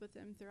follow up with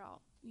them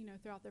throughout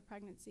their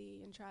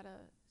pregnancy and try to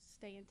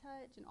stay in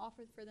touch and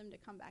offer for them to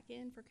come back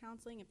in for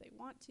counseling if they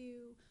want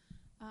to.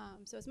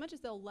 So as much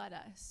as they'll let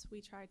us, we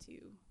try to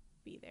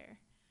be there.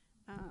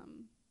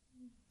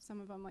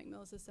 Some of them, like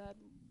Melissa said,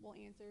 will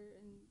answer,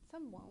 and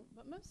some won't,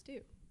 but most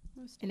do.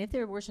 And if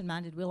they're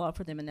abortion-minded, we'll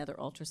offer them another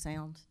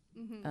ultrasound.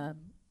 Mm-hmm.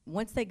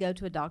 Once they go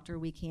to a doctor,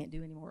 we can't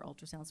do any more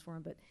ultrasounds for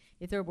them. But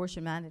if they're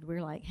abortion-minded,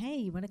 we're like, hey,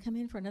 you want to come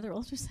in for another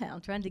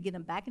ultrasound? Trying to get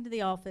them back into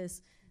the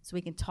office so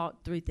we can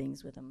talk through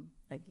things with them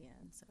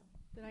again. So,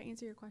 did I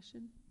answer your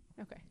question?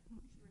 Okay. I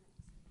think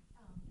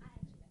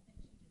she just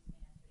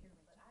answered it,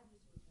 but I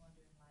just was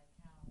wondering, like,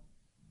 how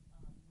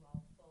you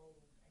all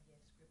fold, I guess,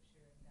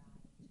 scripture and God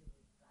into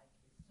it. Like,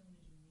 as soon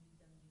as you need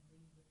them, you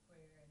lead with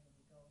prayer and then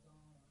it goes on,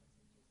 or is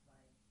it just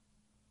like,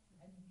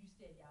 and you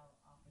said y'all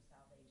offer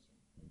salvation.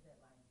 Is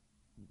that like?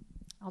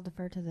 I'll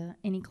defer to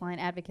any client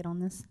advocate on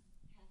this.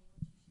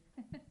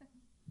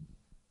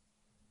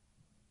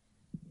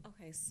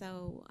 Okay,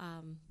 so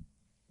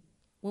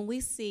when we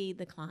see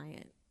the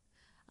client,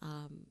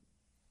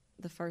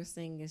 the first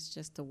thing is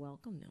just to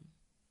welcome them,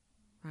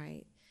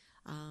 right?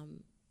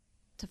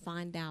 To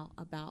find out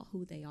about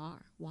who they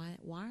are. Why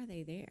are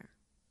they there?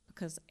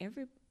 Because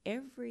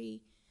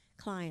every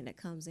client that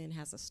comes in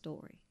has a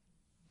story.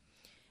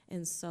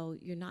 And so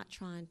you're not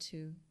trying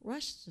to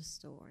rush the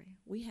story.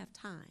 We have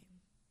time.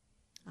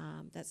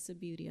 That's the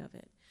beauty of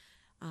it.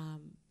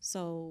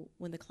 So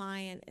when the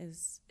client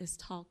is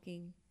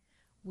talking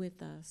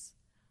with us,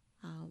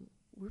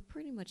 we're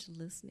pretty much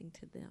listening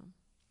to them.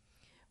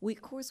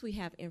 Of course, we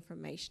have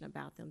information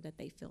about them that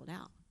they filled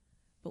out,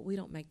 but we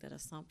don't make that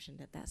assumption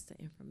that that's the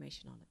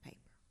information on the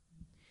paper.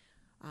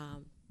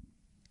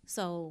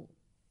 So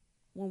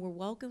when we're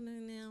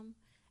welcoming them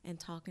and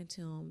talking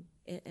to them,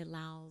 it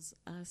allows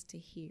us to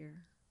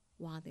hear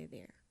why they're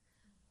there.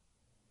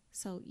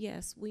 So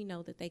yes, we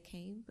know that they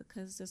came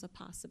because there's a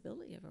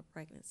possibility of a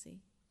pregnancy.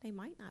 They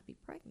might not be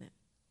pregnant,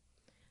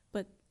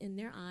 but in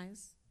their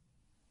eyes,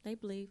 they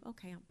believe,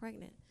 okay, I'm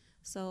pregnant.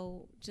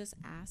 So just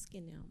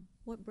asking them,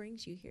 what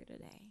brings you here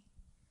today?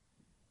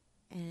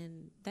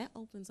 And that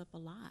opens up a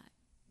lot.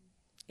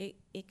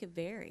 It could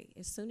vary.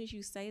 As soon as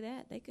you say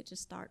that, they could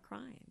just start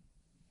crying.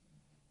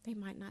 They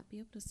might not be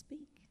able to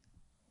speak.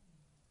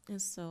 And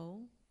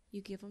so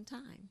you give them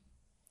time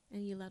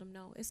and you let them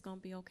know it's going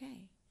to be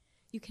okay.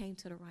 You came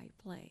to the right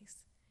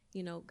place.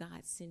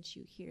 God sent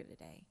you here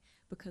today,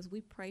 because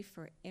we pray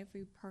for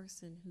every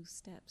person who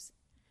steps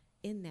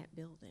in that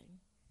building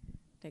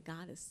that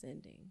God is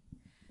sending.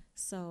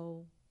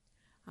 So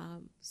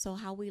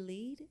how we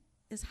lead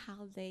is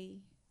how they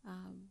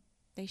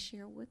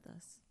share with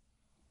us.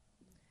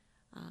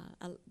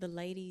 The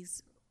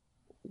ladies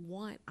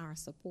want our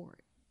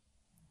support.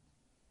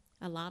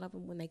 A lot of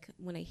them,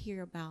 when they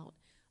hear about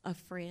a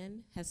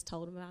friend has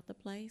told them about the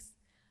place,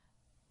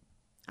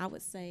 I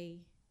would say,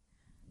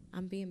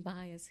 I'm being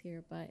biased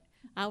here, but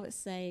I would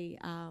say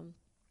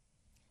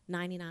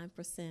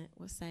 99%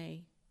 would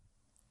say,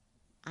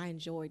 I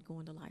enjoyed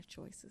going to Life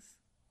Choices.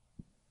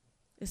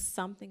 There's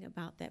something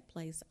about that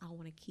place I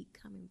want to keep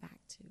coming back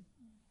to.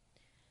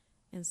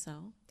 And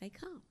so they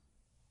come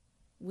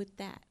with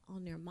that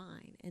on their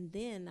mind. And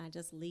then I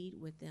just lead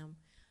with them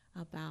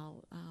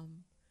about,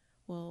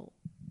 well,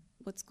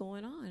 what's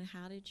going on?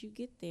 How did you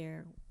get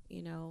there?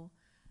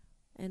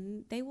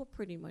 And they will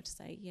pretty much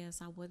say,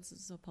 yes, I wasn't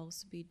supposed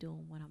to be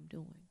doing what I'm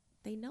doing.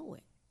 They know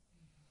it.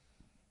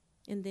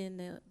 And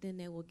then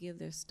they will give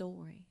their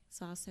story.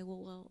 So I'll say,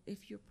 well,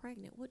 if you're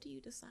pregnant, what do you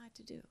decide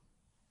to do?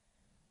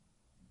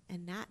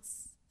 And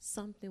that's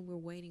something we're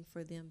waiting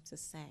for them to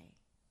say,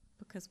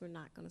 because we're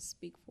not going to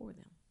speak for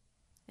them.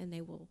 And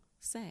they will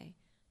say,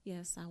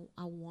 yes,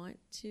 I want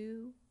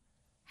to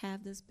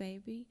have this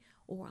baby,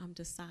 or I'm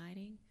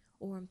deciding,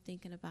 or I'm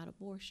thinking about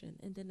abortion.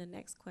 And then the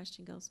next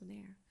question goes from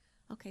there.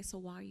 Okay, so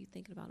why are you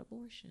thinking about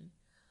abortion?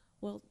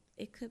 Well,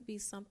 it could be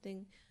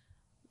something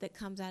that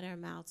comes out of our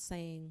mouth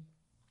saying,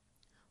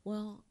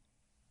 well,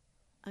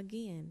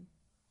 again,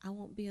 I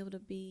won't be able to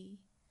be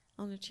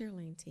on the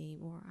cheerleading team,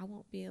 or I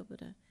won't be able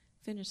to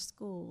finish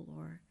school,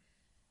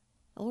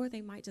 or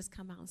they might just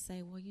come out and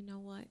say, well, you know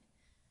what?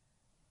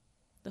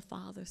 The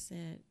father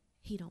said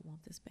he don't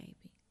want this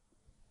baby.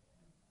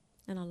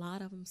 And a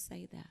lot of them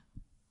say that.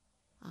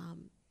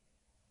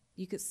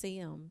 You could see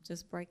them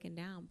just breaking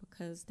down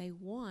because they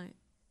want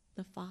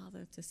the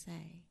father to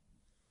say,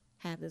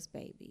 have this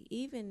baby.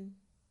 Even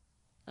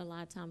a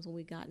lot of times when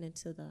we gotten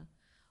into the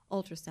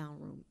ultrasound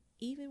room,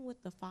 even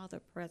with the father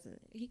present,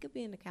 he could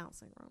be in the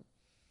counseling room.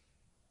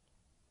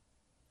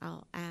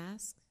 I'll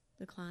ask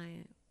the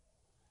client,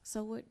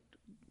 so what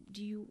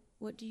do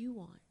you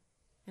want?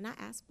 And I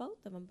ask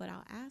both of them, but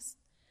I'll ask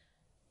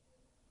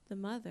the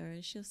mother,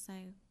 and she'll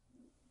say,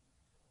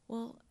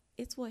 well,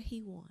 it's what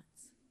he wants.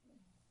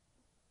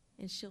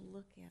 And she'll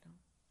look at him,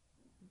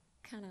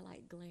 kind of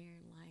like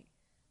glaring, like,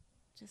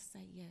 just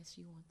say, yes,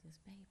 you want this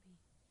baby.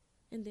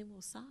 And then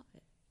we'll solve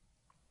it.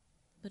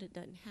 But it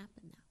doesn't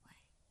happen that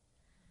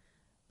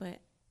way. But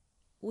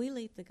we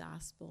lead the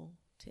gospel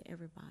to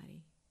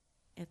everybody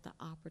at the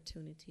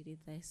opportunity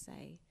that they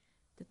say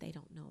that they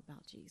don't know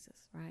about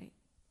Jesus, right?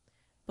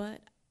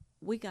 But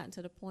we got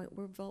to the point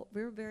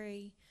we're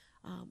very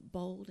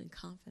bold and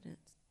confident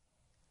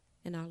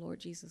in our Lord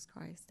Jesus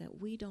Christ that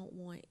we don't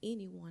want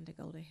anyone to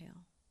go to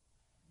hell.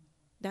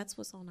 That's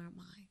what's on our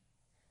mind,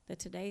 that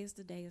today is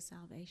the day of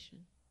salvation.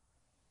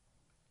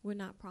 We're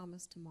not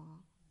promised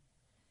tomorrow.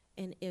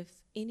 And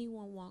if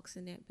anyone walks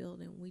in that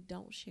building, we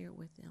don't share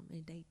with them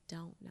and they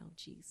don't know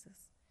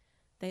Jesus.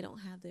 They don't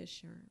have the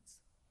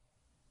assurance.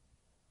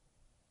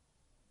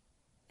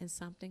 And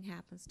something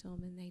happens to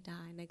them and they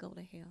die and they go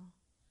to hell.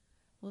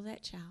 Well,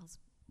 that child's,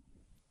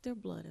 their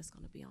blood is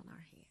going to be on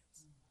our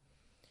hands.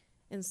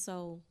 And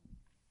so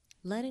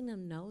letting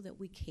them know that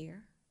we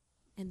care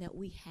and that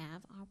we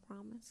have our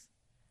promise,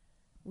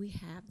 we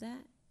have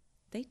that,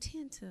 they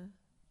tend to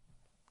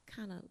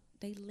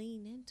they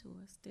lean into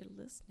us. They're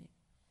listening.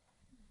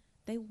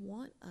 They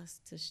want us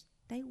to,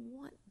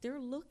 they're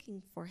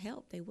looking for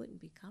help. They wouldn't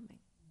be coming.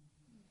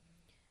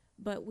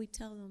 But we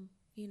tell them,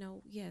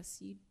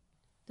 yes,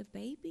 the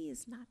baby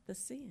is not the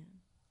sin.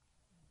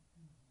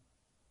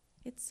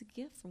 It's a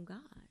gift from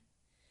God.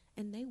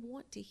 And they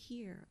want to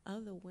hear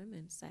other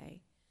women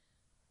say,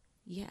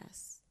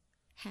 yes,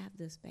 have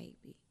this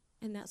baby.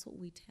 And that's what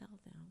we tell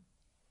them.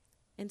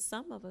 And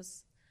some of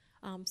us,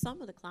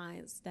 some of the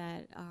clients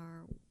that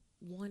are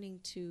wanting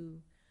to,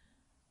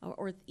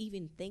 or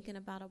even thinking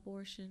about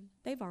abortion,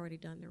 they've already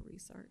done their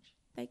research.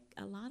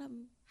 A lot of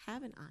them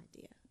have an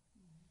idea.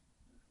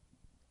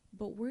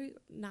 But we're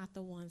not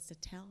the ones to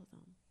tell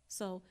them.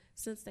 So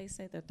since they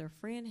say that their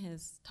friend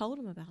has told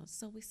them about it,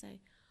 so we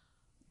say,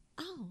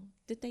 oh,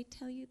 did they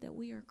tell you that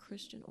we are a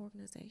Christian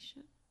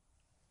organization?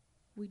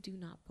 We do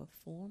not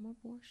perform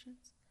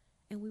abortions,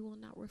 and we will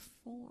not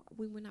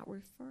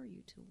refer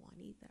you to one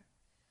either.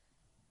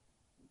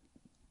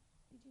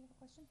 Did you have a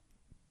question?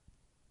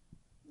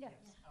 Yes.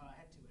 I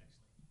had two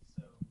actually.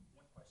 So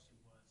one question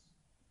was,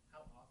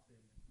 how often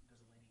does a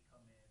lady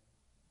come in,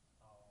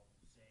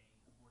 say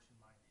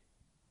abortion-minded,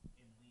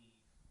 and leave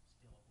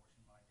still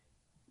abortion-minded?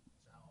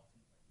 So how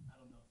often? I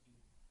don't know if you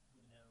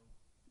would know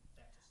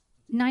that.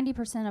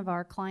 90% of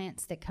our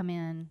clients that come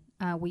in,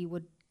 we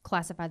would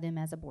classify them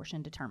as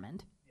abortion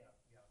determined. Yeah.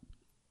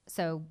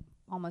 So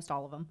almost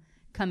all of them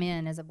come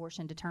in as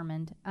abortion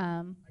determined.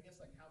 I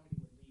guess like how many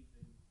would leave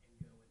and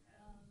go and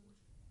have an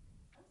abortion?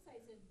 I would say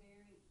it's a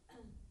very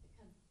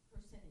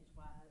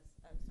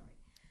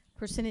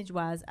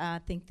percentage-wise, I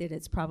think that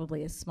it's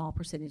probably a small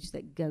percentage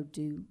that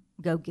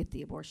go get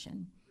the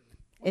abortion,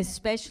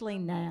 especially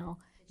now.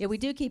 Yeah, we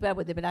do keep up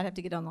with it, but I'd have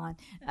to get online.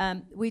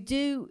 We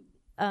do,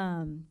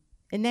 and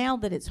now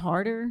that it's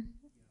harder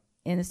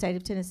in the state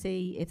of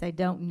Tennessee, if they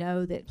don't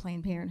know that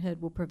Planned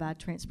Parenthood will provide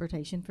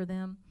transportation for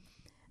them,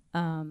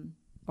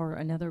 or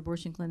another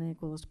abortion clinic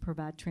will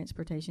provide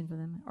transportation for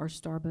them, or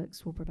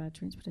Starbucks will provide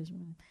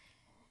transportation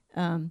for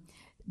them.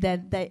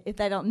 If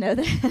they don't know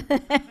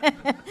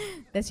that,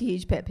 that's a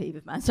huge pet peeve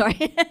of mine. Sorry,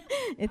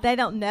 if they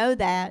don't know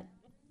that,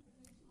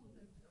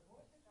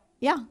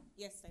 yeah.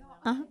 Yes, they will.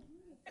 Uh-huh.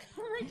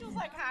 Rachel's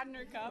like hiding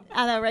her cup.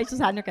 I know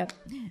Rachel's hiding her cup,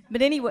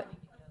 but anyway,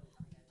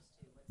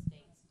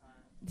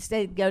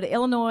 they go to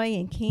Illinois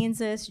and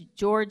Kansas,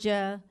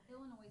 Georgia.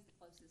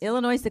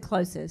 Illinois is the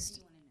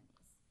closest.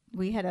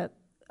 We had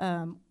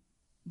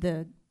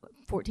the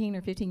 14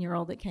 or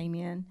 15-year-old that came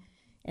in,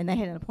 and they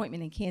had an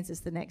appointment in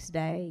Kansas the next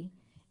day,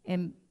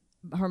 and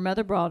her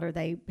mother brought her.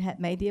 They had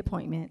made the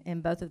appointment,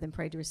 and both of them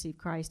prayed to receive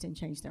Christ and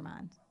changed their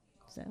mind.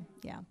 So,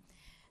 yeah.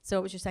 So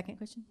what was your second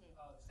question? The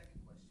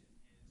second question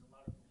is, a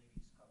lot of the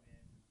ladies come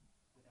in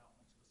without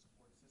much of a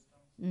support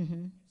system.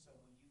 Mm-hmm. And so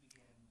when you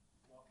begin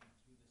walking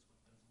through this with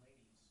those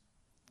ladies,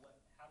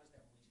 how does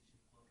that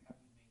relationship look? How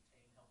do you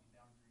maintain healthy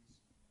boundaries,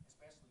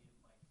 especially if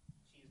like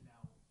she is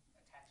now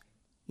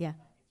attaching, Yeah.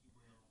 if you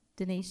will?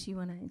 Denise, you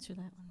want to answer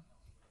that one?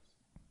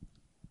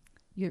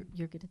 You're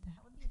good at that.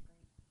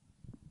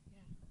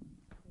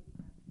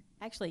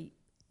 Actually,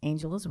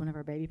 Angela's one of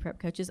our baby prep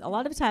coaches. A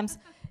lot of times,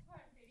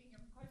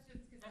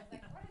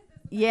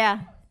 yeah.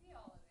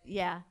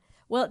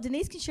 Well,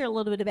 Denise can share a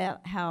little bit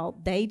about how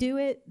they do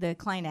it. The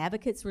client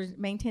advocates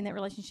maintain that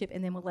relationship,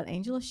 and then we'll let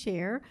Angela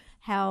share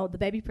how the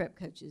baby prep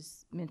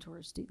coaches,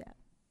 mentors do that.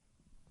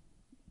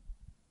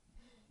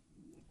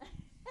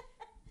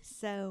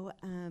 So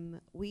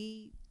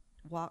we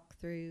walk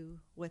through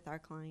with our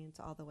clients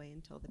all the way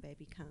until the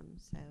baby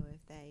comes. So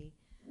if they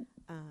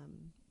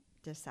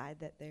decide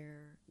that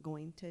they're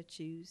going to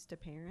choose to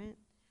parent,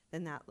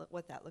 then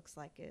what that looks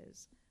like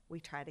is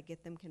we try to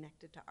get them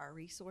connected to our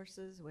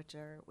resources, which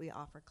are we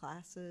offer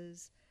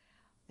classes,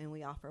 and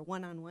we offer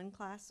one-on-one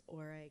class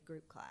or a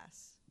group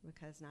class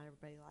because not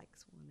everybody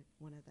likes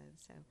one of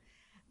those. So,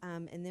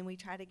 and then we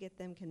try to get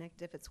them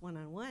connected. If it's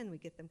one-on-one, we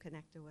get them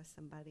connected with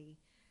somebody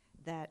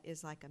that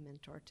is like a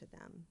mentor to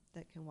them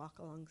that can walk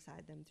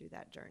alongside them through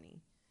that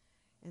journey.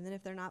 And then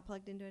if they're not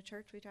plugged into a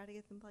church, we try to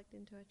get them plugged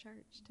into a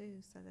church too,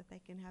 so that they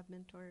can have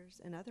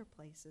mentors in other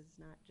places,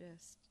 not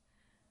just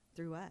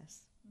through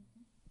us.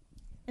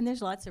 And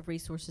there's lots of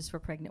resources for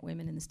pregnant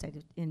women in the state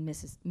of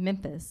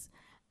Memphis.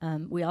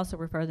 We also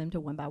refer them to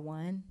 1 by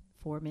 1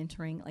 for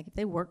mentoring. Like if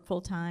they work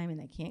full time and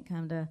they can't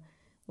come to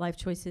Life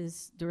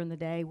Choices during the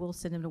day, we'll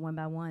send them to 1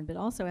 by 1. But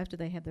also after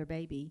they have their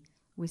baby,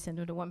 we send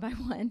them to 1 by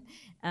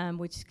 1,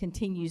 which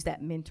continues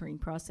that mentoring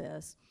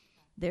process.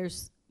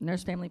 There's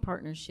Nurse Family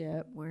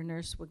Partnership, where a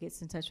nurse will get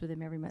in touch with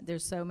them every month.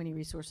 There's so many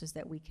resources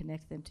that we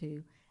connect them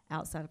to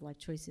outside of Life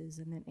Choices.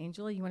 And then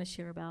Angela, you want to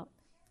share about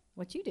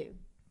what you do?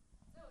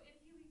 So in a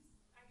few weeks,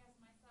 I guess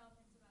myself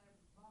and some other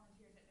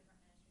volunteers at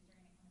different ministries are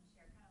going to come and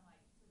share kind of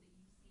like so that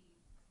you see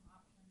some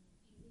options,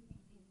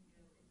 easy things you can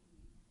do if you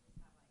just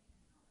have like an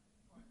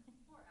hour or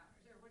 4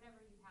 hours or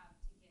whatever you have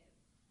to give.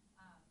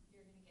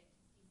 You're going to get to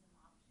see some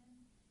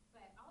options.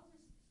 But I'll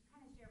just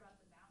kind of share about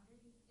the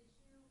boundaries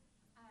issue.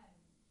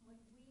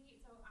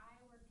 So I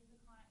worked with a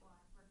client, well,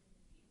 I've worked with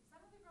a few.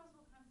 Some of the girls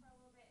will come for a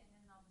little bit and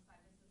then they'll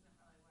decide this isn't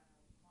really what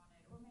I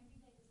wanted. Or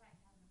maybe they decide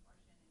to have an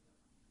abortion and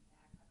don't want to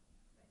come back.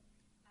 I don't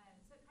know.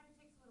 But, so it kind of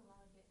takes a little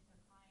while to get to a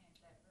client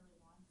that really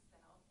wants the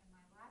help. And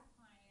my last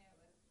client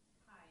was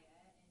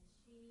Kaya, and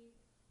she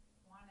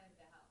wanted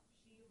the help.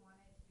 She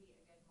wanted to be a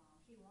good mom.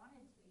 She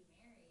wanted to be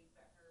married,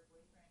 but her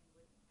boyfriend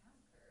wouldn't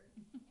ask her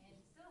and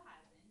still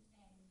hasn't.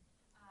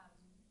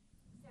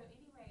 And so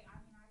anyway, I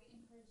mean, I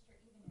encouraged her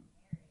even in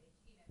marriage,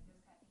 you know, those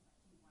kind of things like,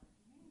 do you want to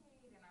be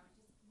married? And I would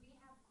just, we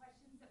have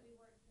questions that we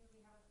work through. We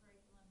have a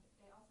curriculum, but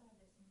they also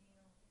have this new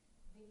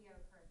video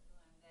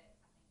curriculum that I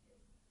think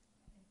is,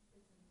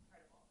 it's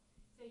incredible.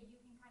 So you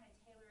can kind of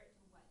tailor it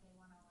to what they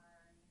want to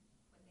learn,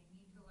 what they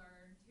need to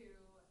learn to,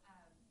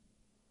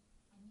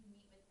 and you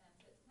meet with them.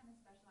 So it's kind of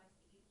specialized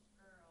to each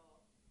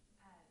girl.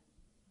 But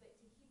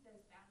to keep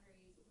those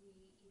boundaries,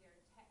 we either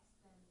text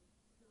them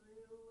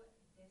through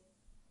this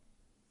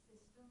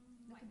system,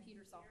 The like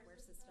computer software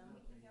system.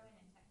 We can go in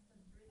and text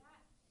them through that.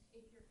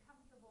 If you're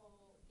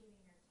comfortable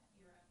giving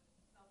your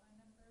own cell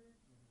phone number,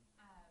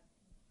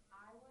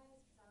 I was,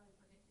 because I would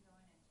forget to go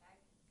in and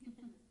check if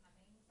she was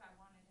coming, so I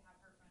wanted to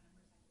have her phone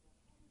number so I could be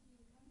like, hey, are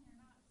you coming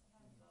or not?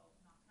 Sometimes they'll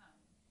not come.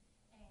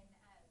 And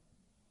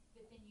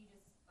but then you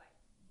just like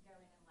go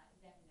in and let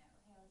them know,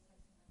 hey, I was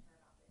texting with her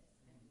about this,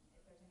 and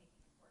if there's anything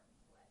important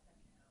to let them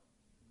know.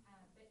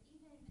 But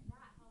even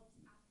that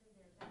helps after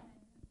they're done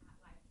at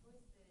Life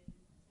Choices.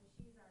 So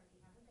she's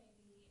already had a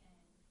baby, and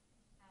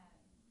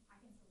I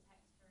can still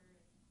text her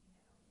and,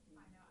 you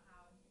know, find out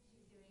how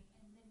she's doing.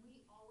 And then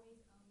we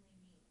always only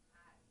meet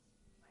at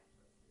Life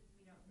Choices.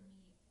 We don't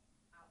meet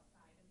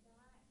outside of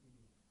that.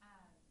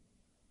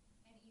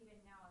 And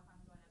even now, if I'm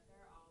going up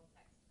there, I'll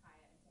text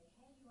Kaya and say,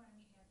 hey, you want to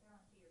meet me up there? I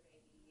want to see your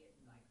baby.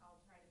 And like, I'll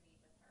try to meet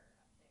with her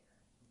up there.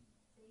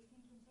 So you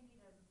can continue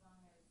those as long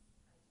as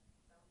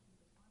they'll keep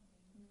responding.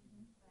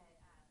 But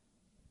yeah.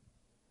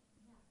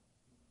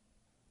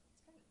 That's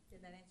great.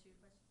 Did that answer your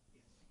question?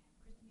 Yes.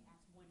 Chris, let me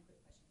ask one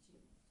quick question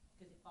too,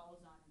 because it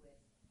follows on with,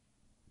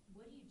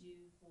 what do you do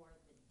for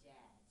the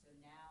dad? So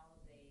now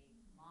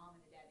mom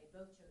and the dad, they've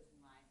both chosen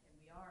life, and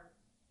we are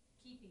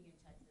keeping in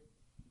touch with,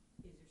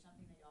 is there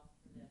something that you offer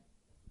for the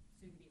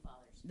soon-to-be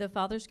fathers? The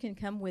fathers can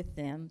come with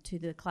them to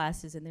the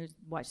classes and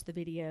watch the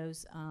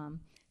videos.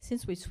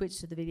 Since we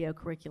switched to the video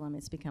curriculum,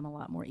 it's become a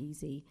lot more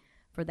easy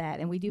for that.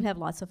 And we do have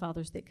lots of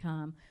fathers that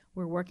come.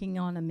 We're working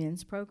on a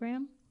men's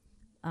program.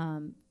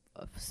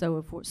 So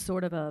if we're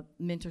sort of a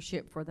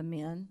mentorship for the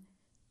men.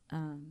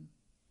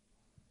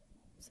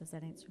 So does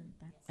that answer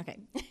that? Okay.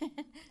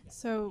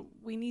 So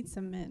we need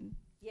some men.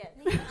 Yes.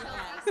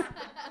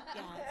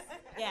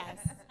 Yes.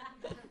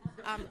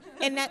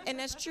 And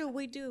that's true.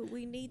 We do.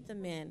 We need the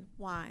men.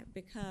 Why?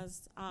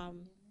 Because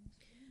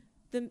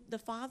the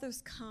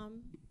fathers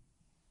come,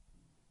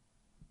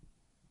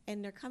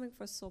 and they're coming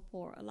for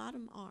support. A lot of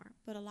them are,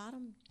 but a lot of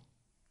them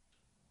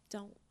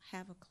don't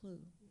have a clue.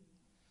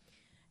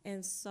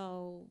 And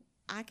so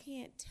I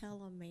can't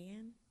tell a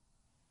man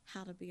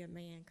how to be a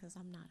man because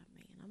I'm not a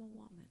man. I'm a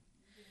woman.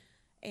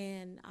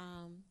 And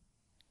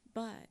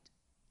but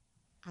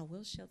I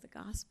will share the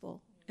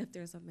gospel if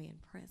there's a man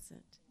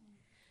present.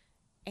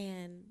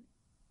 And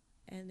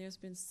there's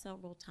been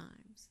several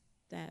times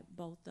that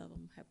both of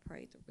them have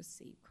prayed to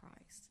receive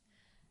Christ.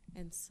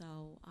 And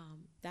so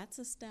that's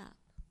a step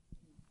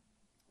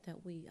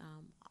that we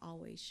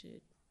always should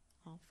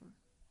offer.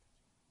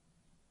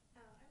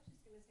 I was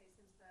just going to say,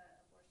 since the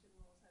abortion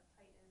rules have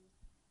tightened,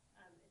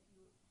 I was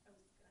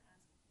going to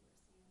ask if you were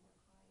seeing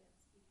more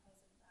clients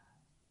because of that.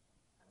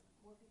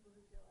 More people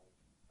who feel like,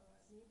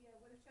 maybe I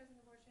would have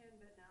chosen abortion,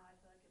 but now I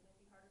feel like it might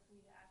be harder for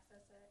me to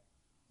access it.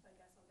 So I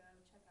guess I'll go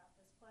check out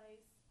this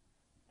place.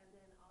 And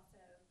then also,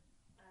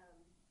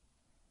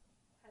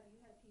 have you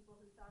had people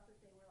who thought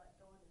that they were like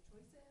going to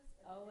Choices?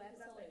 Oh,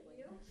 absolutely.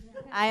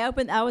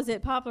 I was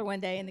at Poplar one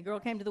day, and the girl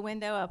came to the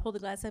window. I pulled the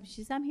glass up.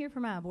 She said, I'm here for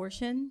my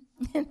abortion.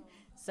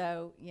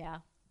 So, yeah.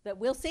 But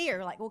we'll see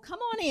her. Like, well, come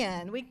on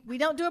in. We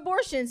don't do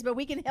abortions, but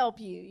we can help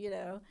you, you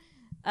know.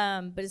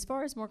 But as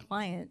far as more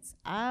clients,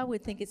 I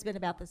would think it's been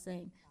about the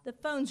same. The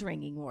phone's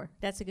ringing more.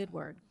 That's a good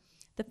word.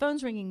 The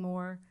phone's ringing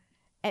more.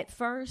 At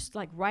first,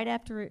 like right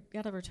after it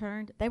got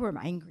overturned, they were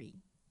angry.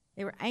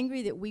 They were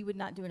angry that we would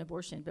not do an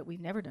abortion, but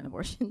we've never done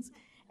abortions.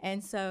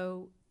 And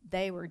so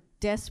they were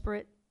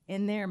desperate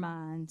in their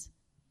minds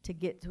to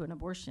get to an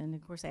abortion.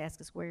 Of course, they ask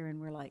us where,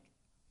 and we're like,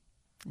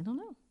 I don't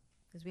know,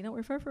 because we don't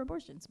refer for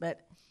abortions.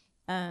 But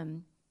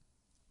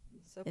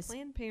So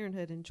Planned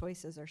Parenthood and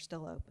Choices are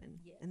still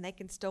open, and they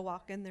can still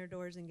walk in their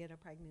doors and get a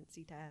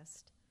pregnancy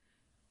test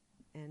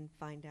and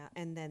find out,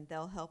 and then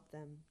they'll help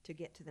them to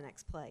get to the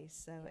next place.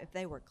 So if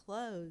they were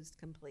closed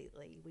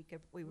completely,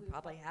 we would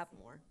probably have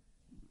more.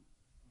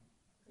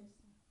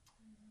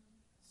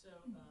 So,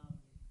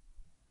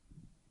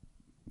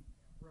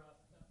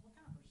 rough, what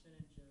kind of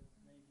percentage of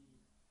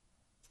maybe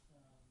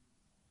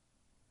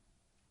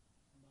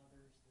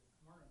mothers that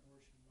weren't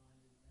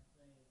abortion-minded, that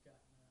they have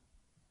gotten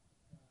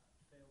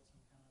failed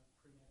some kind of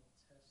prenatal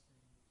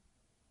testing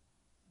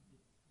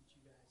that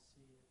you guys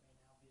see that may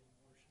now be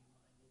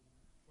abortion-minded?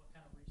 And what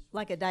kind of resources?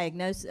 like a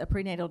diagnosis, a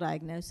prenatal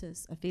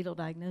diagnosis, a fetal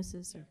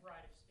diagnosis? Or?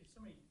 Right. If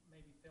somebody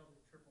maybe failed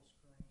a triple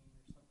screen or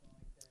something like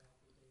that,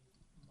 that they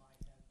might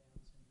have Down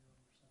syndrome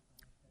or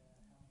something like that,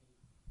 how many,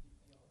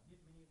 y'all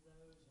get many of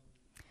those?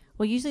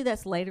 Well, usually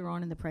that's later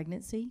on in the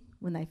pregnancy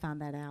when they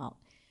find that out.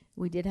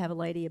 We did have a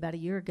lady about a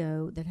year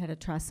ago that had a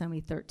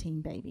trisomy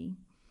 13 baby,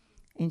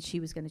 and she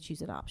was going to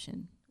choose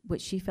adoption,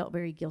 which she felt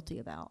very guilty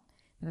about.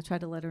 And I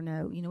tried to let her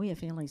know, we have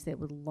families that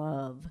would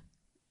love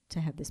to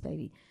have this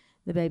baby.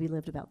 The baby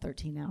lived about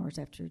 13 hours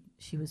after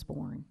she was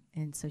born.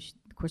 And so,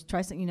 of course,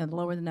 trisomy, the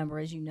lower the number,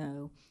 as you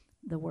know,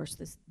 the worse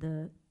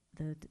the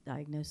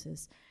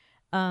diagnosis.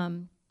 Our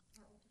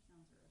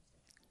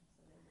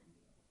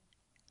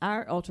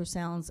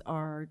ultrasounds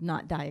are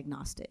not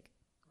diagnostic.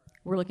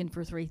 We're looking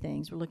for three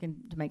things. We're looking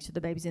to make sure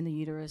the baby's in the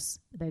uterus,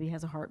 the baby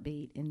has a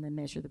heartbeat, and then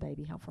measure the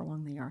baby, how far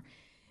along they are.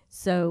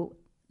 So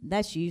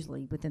that's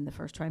usually within the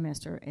first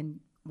trimester,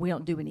 and we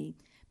don't do any.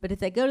 But if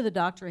they go to the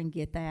doctor and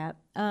get that,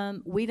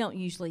 we don't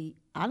usually,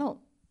 I don't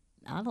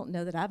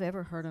know that I've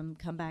ever heard them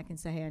come back and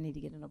say, hey, I need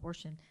to get an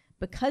abortion,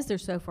 because they're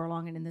so far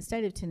along. And in the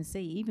state of Tennessee,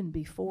 even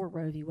before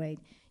Roe v. Wade,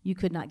 you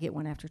could not get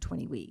one after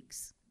 20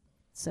 weeks.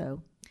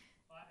 So.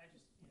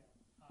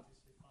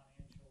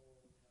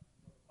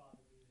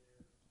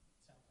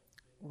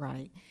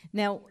 Right.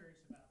 Now,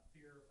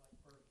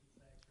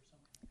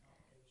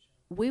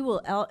 we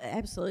will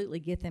absolutely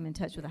get them in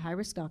touch with a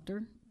high-risk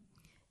doctor.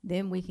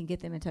 Then we can get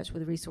them in touch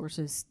with the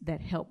resources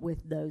that help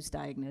with those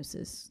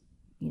diagnoses.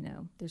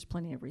 There's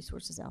plenty of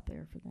resources out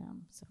there for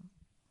them. So.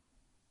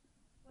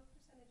 What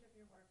percentage of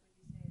your work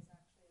would you say is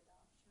actually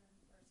adoption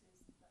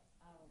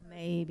versus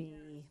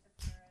maybe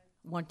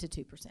 1 to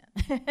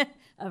 2%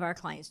 of our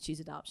clients choose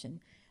adoption.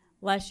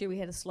 Last year we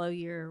had a slow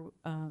year.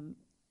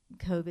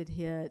 COVID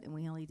hit, and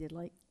we only did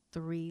like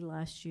 3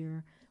 last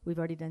year. We've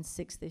already done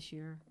 6 this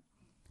year.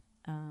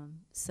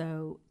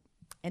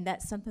 And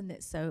that's something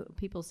that, so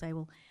people say,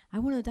 well, I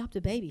want to adopt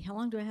a baby. How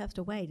long do I have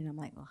to wait? And I'm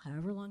like, well,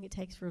 however long it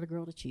takes for the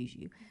girl to choose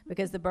you,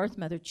 because the birth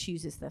mother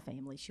chooses the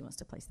family she wants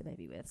to place the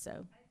baby with. So. I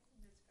think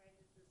it's great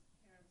if the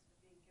parents are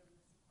being given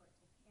the support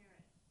to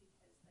parent,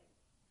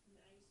 because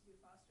I used to do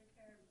foster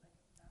care,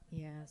 adopted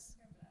Yes.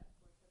 foster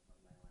care, but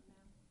I've worked with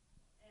one by one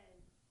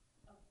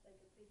now,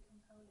 and a big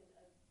component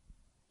of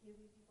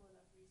giving people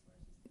enough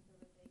resources so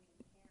that they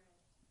can parent.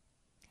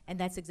 And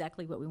that's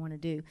exactly what we want to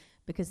do,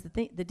 because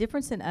the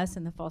difference in us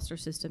and the foster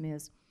system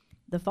is,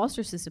 the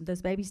foster system,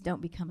 those babies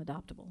don't become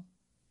adoptable,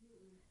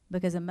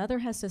 because a mother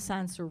has to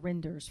sign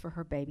surrenders for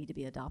her baby to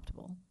be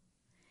adoptable.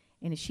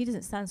 And if she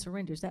doesn't sign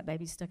surrenders, that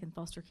baby's stuck in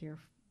foster care.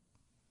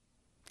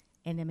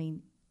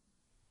 And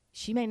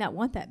she may not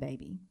want that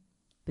baby,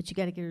 but you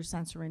got to get her to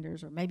sign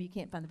surrenders, or maybe you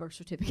can't find the birth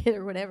certificate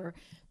or whatever.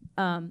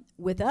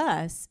 With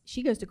us,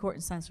 she goes to court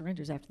and signs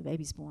surrenders after the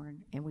baby's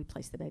born, and we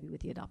place the baby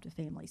with the adoptive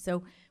family.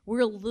 So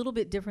we're a little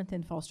bit different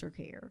than foster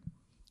care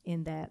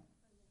in that,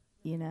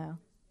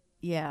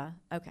 yeah,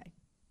 okay.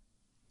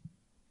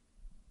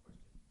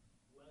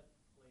 What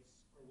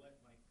place or what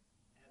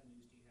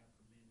avenues do you have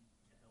for men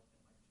to help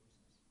in Life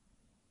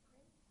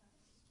Choices?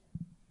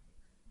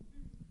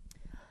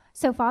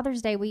 So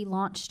Father's Day, we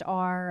launched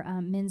our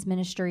men's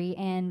ministry,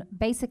 and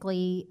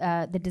basically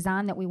the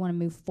design that we want to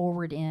move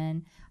forward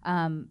in,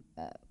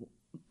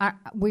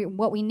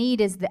 what we need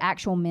is the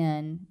actual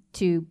men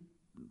to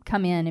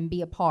come in and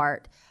be a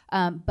part.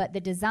 But the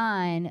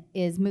design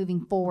is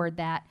moving forward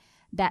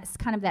that's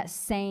kind of that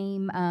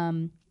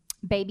same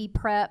baby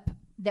prep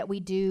that we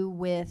do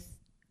with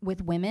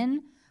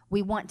women.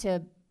 We want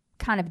to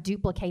kind of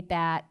duplicate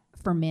that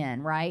for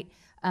men, right?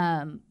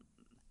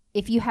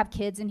 If you have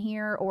kids in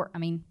here,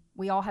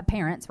 we all have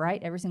parents,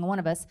 right? Every single one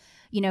of us.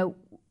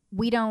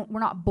 We're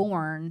not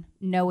born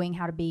knowing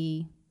how to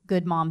be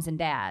good moms and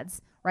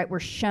dads, right? We're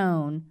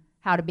shown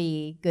how to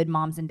be good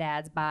moms and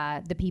dads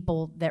by the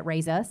people that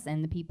raise us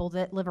and the people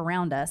that live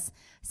around us.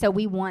 So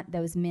we want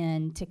those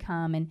men to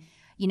come, and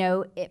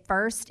at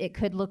first it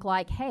could look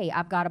like, hey,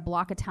 I've got a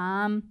block of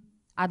time.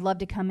 I'd love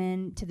to come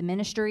in to the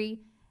ministry.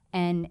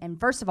 And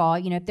first of all,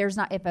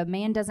 if a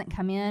man doesn't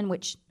come in,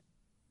 which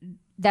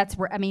that's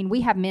where,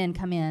 we have men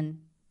come in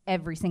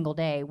every single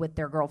day with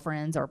their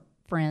girlfriends or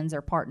friends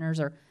or partners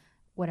or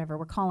whatever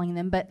we're calling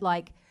them. But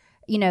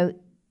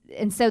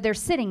and so they're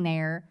sitting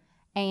there,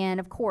 and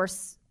of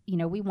course, you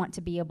know, we want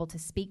to be able to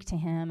speak to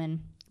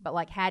him, but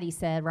like Hattie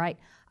said, right,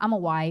 I'm a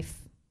wife.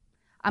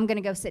 I'm going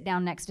to go sit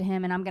down next to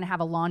him, and I'm going to have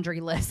a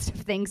laundry list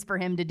of things for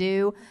him to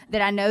do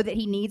that I know that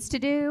he needs to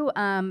do,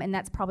 and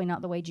that's probably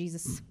not the way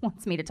Jesus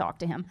wants me to talk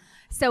to him.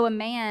 So a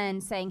man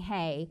saying,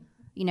 hey,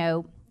 you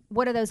know,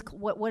 what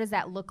does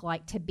that look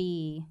like to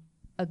be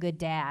a good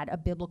dad, a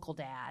biblical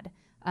dad?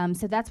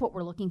 So that's what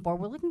we're looking for.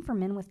 We're looking for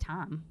men with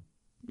time,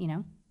 you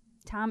know,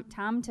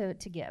 time to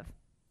give.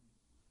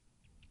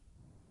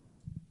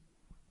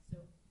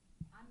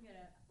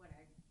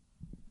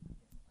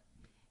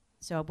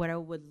 So what I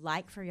would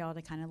like for y'all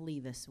to kind of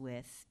leave us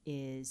with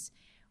is,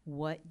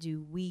 what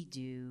do we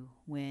do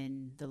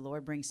when the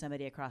Lord brings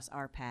somebody across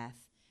our path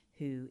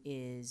who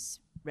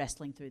is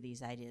wrestling through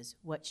these ideas?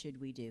 What should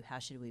we do? How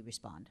should we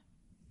respond?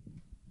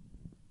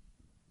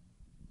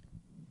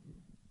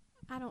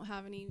 I don't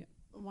have any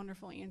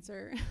wonderful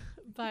answer,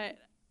 but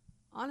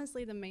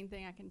honestly, the main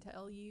thing I can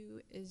tell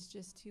you is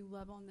just to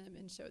love on them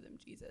and show them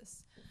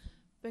Jesus.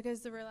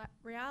 Because the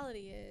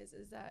reality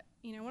is that,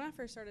 you know, when I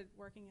first started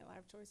working at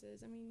Life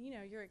Choices, I mean, you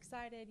know, you're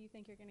excited, you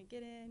think you're going to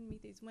get in,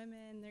 meet these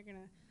women, they're going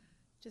to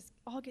just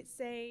all get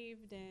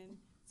saved, and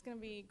it's going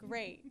to be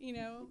great, you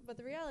know. But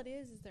the reality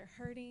is they're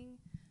hurting,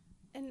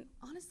 and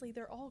honestly,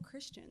 they're all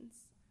Christians.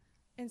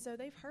 And so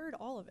they've heard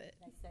all of it.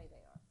 They say they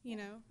are. You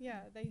know,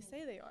 yeah, they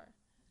say they are.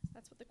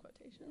 That's what the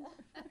quotations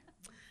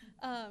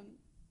are.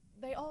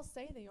 They all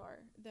say they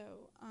are,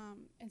 though,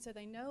 and so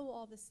they know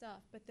all this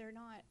stuff, but they're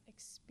not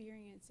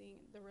experiencing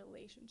the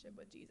relationship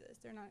with Jesus.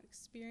 They're not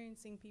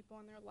experiencing people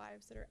in their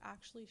lives that are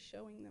actually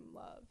showing them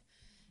love.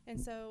 And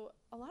so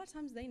a lot of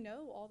times they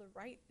know all the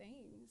right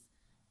things.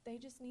 They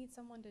just need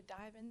someone to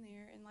dive in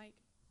there and, like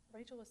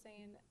Rachel was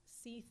saying,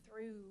 see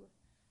through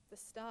the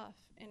stuff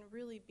and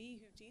really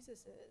be who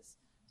Jesus is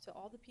to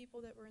all the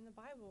people that were in the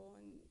Bible.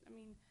 And, I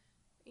mean,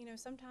 you know,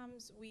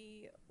 sometimes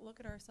we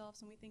look at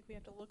ourselves and we think we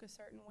have to look a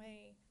certain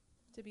way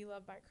to be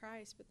loved by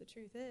Christ, but the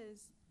truth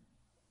is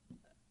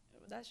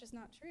that's just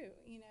not true,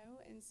 you know.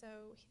 And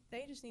so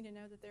they just need to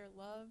know that they're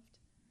loved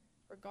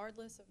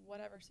regardless of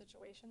whatever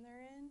situation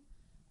they're in,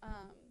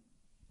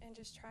 and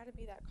just try to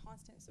be that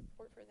constant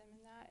support for them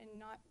in that, and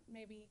not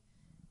maybe,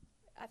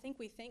 I think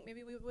we think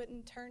maybe we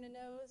wouldn't turn a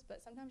nose,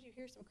 but sometimes you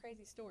hear some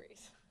crazy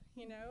stories,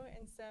 you know.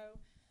 And so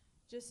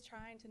just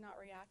trying to not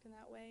react in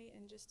that way,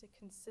 and just to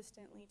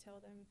consistently tell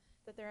them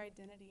that their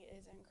identity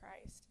is in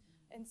Christ.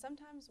 And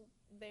sometimes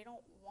they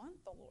don't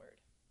want the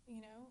Lord, you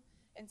know,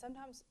 and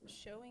sometimes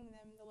showing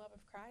them the love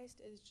of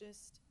Christ is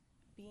just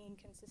being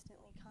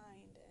consistently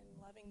kind and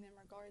loving them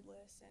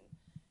regardless, and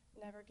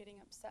never getting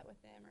upset with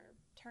them or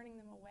turning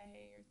them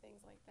away or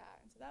things like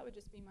that. And so that would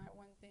just be my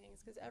one thing,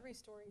 because every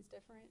story is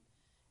different,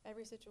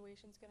 every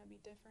situation is going to be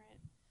different,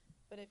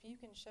 but if you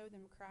can show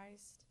them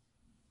Christ,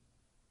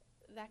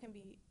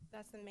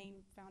 that's the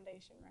main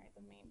foundation, right,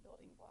 the main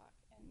building block,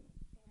 and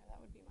you know, that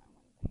would be my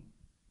one thing.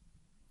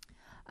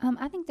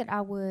 I think that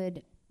I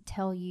would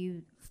tell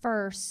you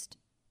first,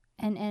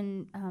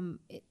 and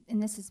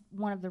this is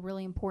one of the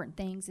really important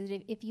things, is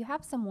if you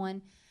have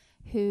someone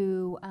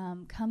who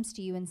comes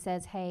to you and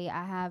says, hey,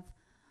 I have,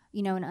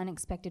 you know, an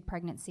unexpected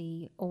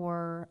pregnancy,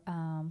 or,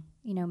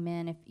 you know,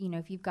 men,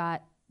 if you've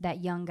got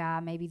that young guy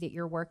maybe that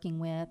you're working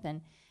with,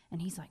 and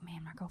he's like,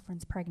 man, my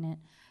girlfriend's pregnant,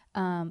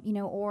 you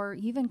know, or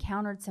you've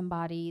encountered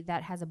somebody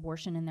that has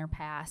abortion in their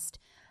past,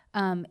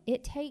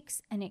 it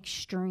takes an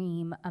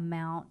extreme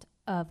amount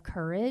of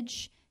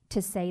courage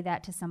to say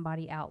that to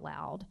somebody out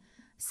loud.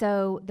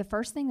 So the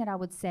first thing that I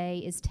would say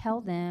is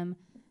tell them,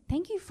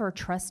 thank you for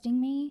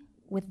trusting me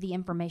with the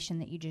information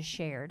that you just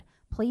shared.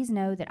 Please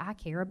know that I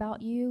care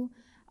about you,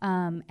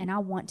 and I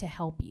want to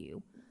help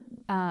you.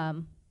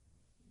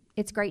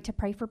 It's great to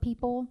pray for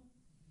people,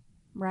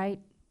 right?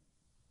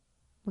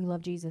 We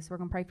love Jesus. We're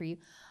going to pray for you.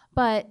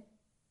 But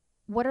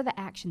what are the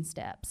action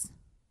steps?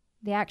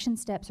 The action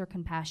steps are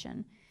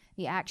compassion.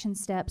 The action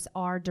steps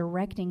are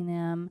directing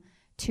them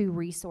to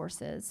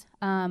resources.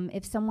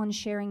 If someone's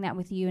sharing that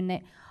with you and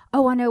that,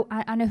 oh,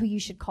 I know who you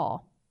should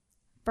call.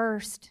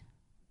 First,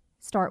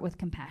 start with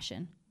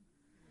compassion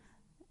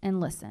and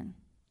listen.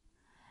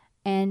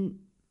 And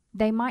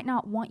they might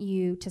not want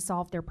you to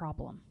solve their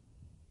problem.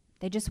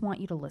 They just want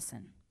you to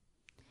listen.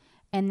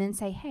 And then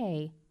say,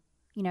 hey,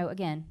 you know,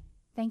 again,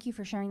 thank you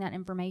for sharing that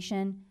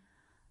information.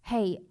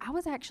 Hey, I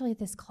was actually at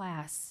this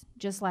class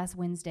just last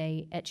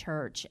Wednesday at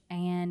church,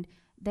 and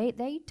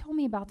they told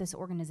me about this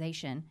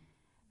organization.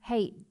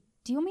 Hey,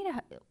 do you want me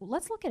to,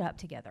 let's look it up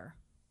together.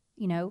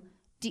 You know,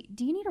 do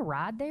you need a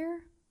ride there?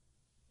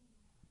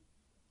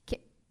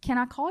 Can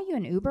I call you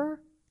an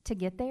Uber to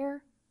get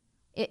there?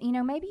 You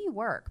know, maybe you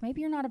work.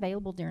 Maybe you're not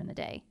available during the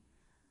day.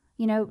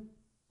 You know,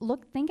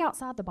 think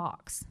outside the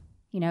box.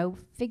 You know,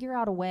 figure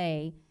out a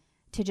way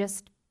to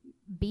just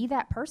be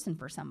that person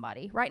for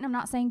somebody, right? And I'm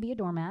not saying be a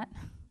doormat,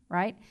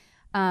 right?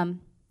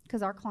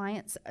 Because our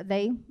clients,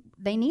 they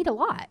need a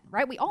lot,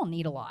 right? We all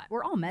need a lot.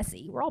 We're all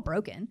messy. We're all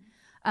broken.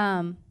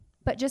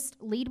 But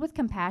just lead with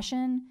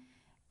compassion,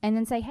 and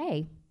then say,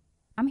 hey,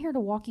 I'm here to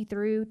walk you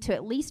through, to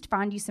at least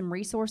find you some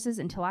resources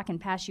until I can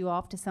pass you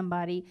off to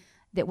somebody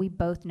that we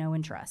both know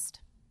and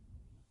trust.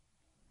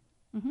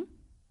 Mm-hmm.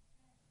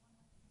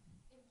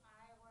 If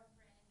I or a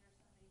friend or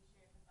somebody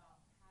shares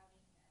about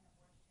having an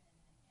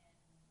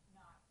abortion and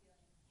not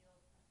feeling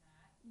healed from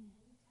that, will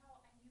you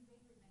tell, and you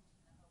vaguely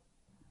mentioned the hope,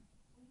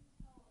 will you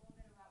tell a little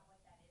bit about what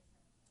that is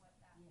and what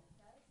that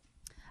does?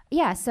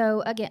 Yeah,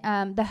 so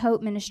again, the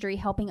Hope Ministry,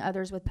 helping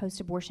others with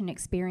post-abortion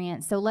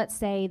experience. So let's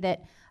say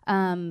that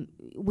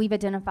you've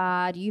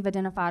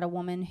identified a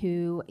woman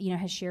who,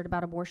 has shared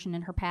about abortion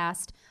in her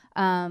past.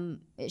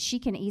 She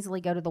can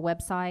easily go to the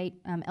website,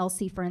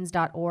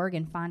 lcfriends.org,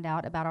 and find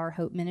out about our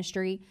Hope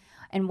Ministry.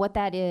 And what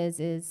that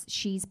is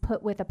she's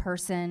put with a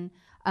person,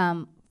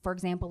 for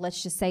example,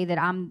 let's just say that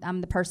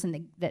I'm the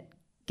person that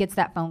gets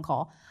that phone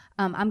call.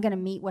 I'm going to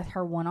meet with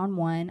her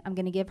one-on-one. I'm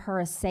going to give her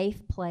a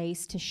safe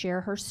place to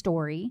share her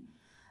story.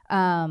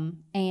 And,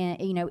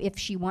 if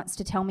she wants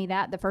to tell me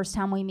that the first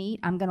time we meet,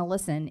 I'm going to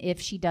listen.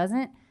 If she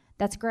doesn't,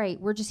 that's great.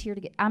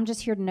 I'm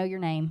just here to know your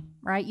name,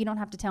 right? You don't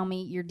have to tell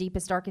me your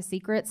deepest, darkest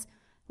secrets.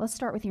 Let's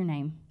start with your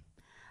name.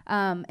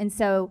 And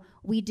so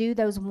we do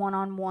those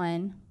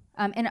one-on-one,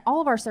 and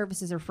all of our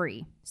services are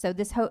free. So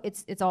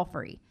it's all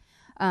free.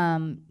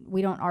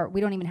 We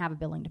don't even have a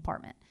billing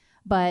department,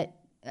 but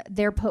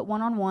they're put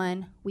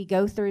one-on-one. We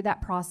go through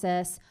that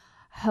process.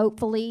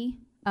 Hopefully,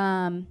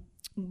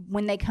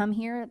 when they come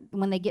here,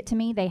 when they get to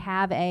me, they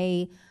have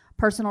a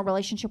personal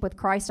relationship with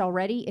Christ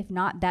already. If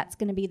not, that's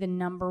going to be the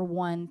number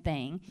one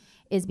thing,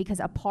 is because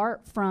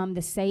apart from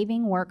the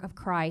saving work of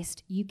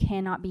Christ, you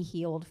cannot be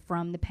healed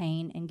from the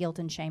pain and guilt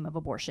and shame of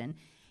abortion.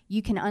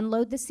 You can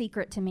unload the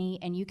secret to me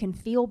and you can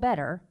feel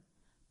better,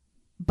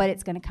 but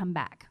it's going to come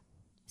back.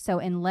 So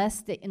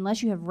unless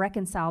you have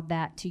reconciled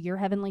that to your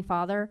Heavenly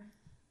Father,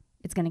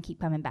 it's going to keep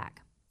coming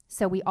back.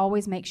 So we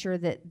always make sure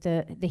that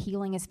the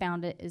healing is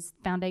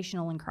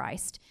foundational in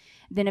Christ.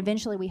 Then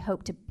eventually we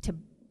hope to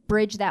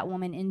bridge that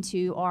woman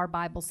into our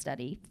Bible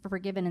study,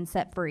 Forgiven and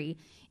Set Free.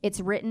 It's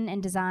written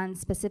and designed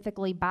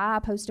specifically by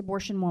a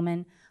post-abortion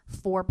woman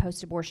for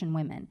post-abortion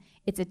women.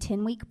 It's a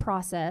 10-week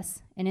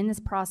process, and in this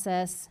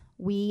process,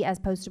 we as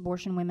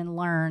post-abortion women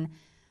learn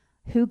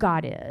who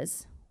God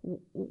is,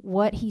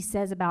 what he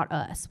says about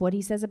us, what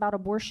he says about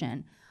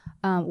abortion.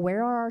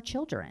 Where are our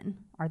children?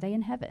 Are they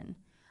in heaven?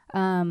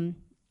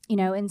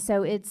 And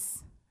so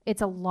it's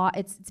a lot.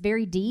 It's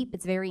very deep.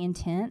 It's very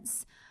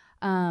intense.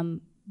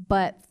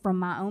 But from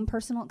my own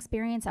personal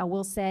experience, I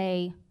will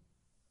say,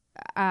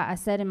 I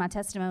said in my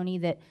testimony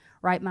that,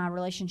 right, my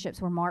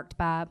relationships were marked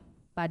by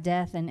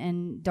death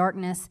and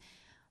darkness.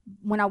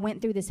 When I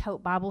went through this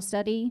Hope Bible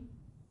study,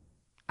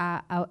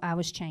 I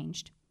was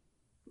changed.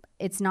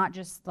 It's not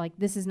just like,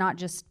 this is not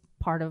just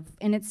part of,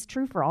 and it's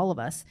true for all of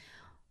us.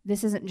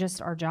 This isn't just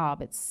our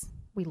job.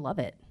 We love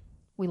it.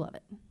 We love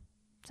it.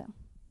 So.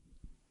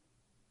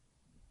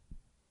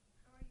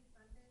 How are you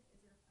funded? Is it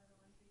a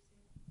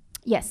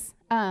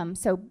 501(c)(3)? Yes.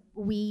 So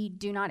we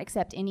do not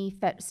accept any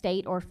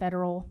state or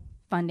federal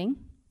funding.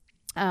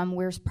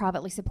 We're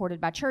privately supported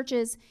by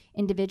churches,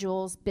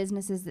 individuals,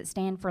 businesses that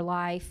stand for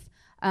life,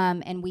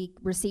 and we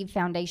receive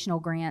foundational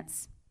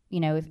grants,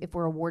 if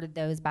we're awarded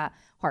those by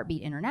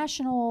Heartbeat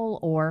International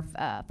or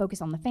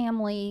Focus on the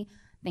Family,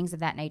 things of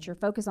that nature.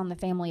 Focus on the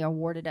Family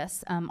awarded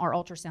us our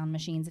ultrasound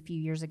machines a few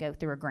years ago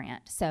through a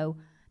grant. So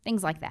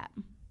things like that.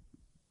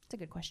 It's a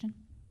good question.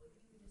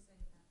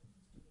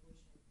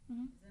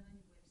 Mm-hmm.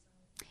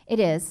 It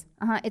is.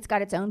 It's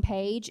got its own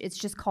page. It's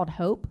just called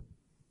Hope.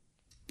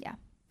 Yeah.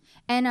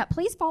 And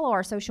please follow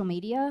our social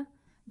media.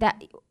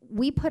 That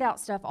we put out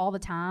stuff all the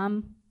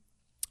time.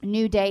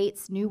 New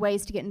dates, new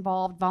ways to get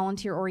involved,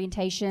 volunteer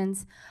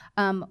orientations.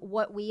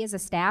 What we as a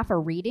staff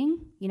are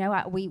reading.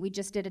 We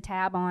just did a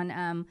tab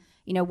on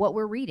what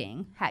we're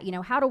reading.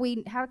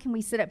 How can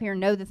we sit up here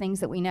and know the things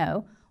that we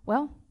know?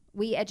 Well,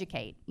 we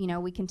educate.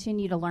 We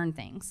continue to learn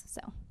things.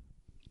 So.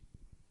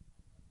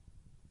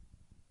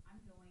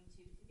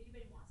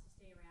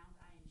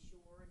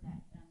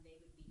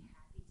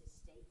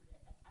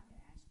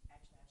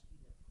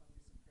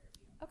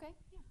 Okay.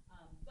 Yeah.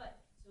 But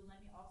so let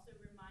me also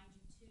remind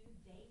you too,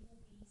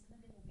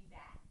 some of them will be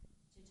back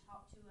to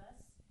talk to us.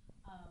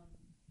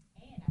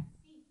 And I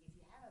think if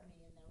you have a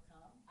man, they'll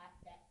come.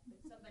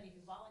 Somebody who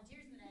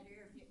volunteers in that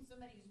area, if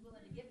somebody who's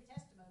willing to give a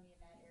testimony in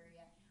that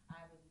area,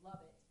 I would love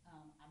it.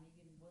 I'm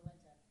even willing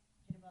to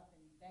hit them up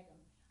and beg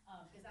them,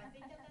 because I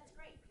think that's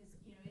great. Because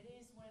it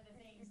is one of the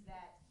things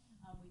that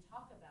we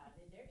talk about.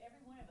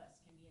 Every one of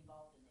us can be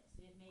involved in this.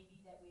 It may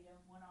be that we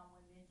don't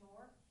one-on-one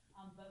mentor,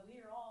 but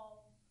we are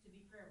all to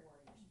be prayer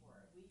warriors for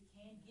it. We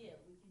can give.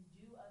 We can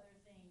do other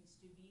things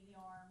to be the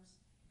arms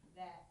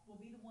that will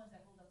be the ones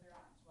that hold up their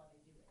arms while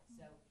they do it.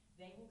 So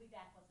they will be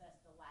back with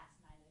us the last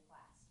night of the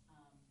class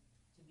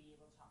to be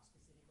able to talk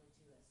specifically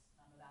to us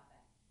about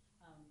that.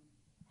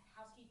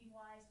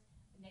 Housekeeping-wise,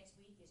 next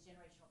week is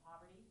generational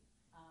poverty.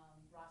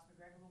 Ross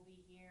McGregor will be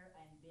here,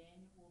 and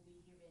Ben will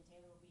be here. Ben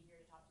Taylor will be here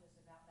to talk to us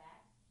about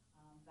that,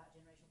 about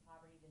generational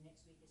poverty. The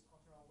next week is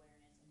cultural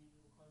awareness, and then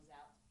we will close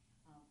out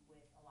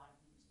with a lot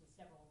of with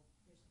several.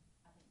 There's,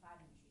 I think, 5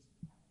 ministries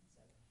will be coming.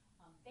 So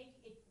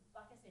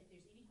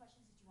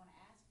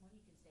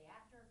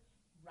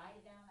write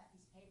it down on that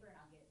piece of paper, and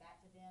I'll get it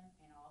back to them,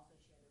 and I'll also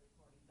share the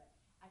recording. But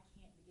I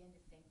can't begin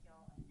to thank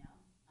y'all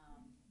enough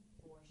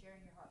for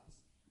sharing your hearts.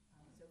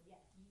 So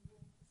yeah, you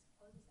will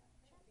close us out.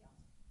 Sure, that'd be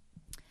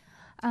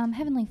awesome.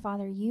 Heavenly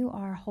Father, you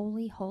are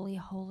holy, holy,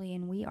 holy,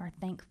 and we are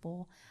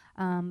thankful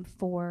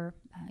for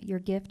your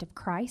gift of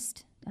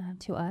Christ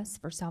to us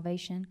for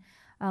salvation.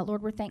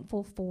 Lord, we're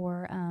thankful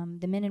for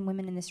the men and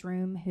women in this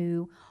room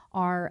who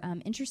are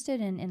interested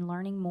in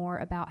learning more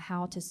about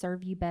how to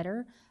serve you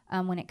better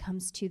when it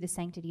comes to the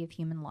sanctity of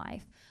human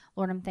life.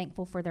 Lord, I'm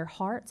thankful for their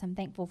hearts. I'm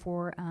thankful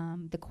for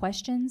the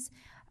questions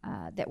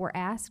that were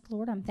asked.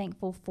 Lord, I'm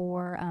thankful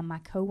for my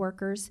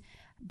coworkers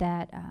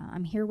that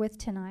I'm here with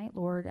tonight.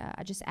 Lord,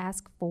 I just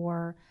ask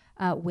for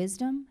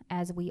wisdom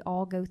as we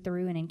all go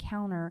through and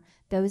encounter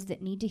those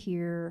that need to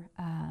hear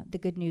the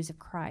good news of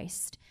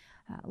Christ.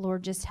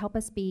 Lord, just help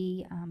us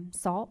be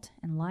salt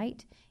and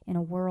light in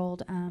a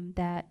world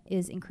that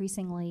is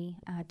increasingly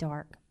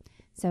dark.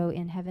 So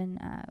in heaven,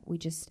 we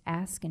just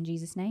ask in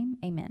Jesus' name,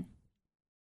 amen.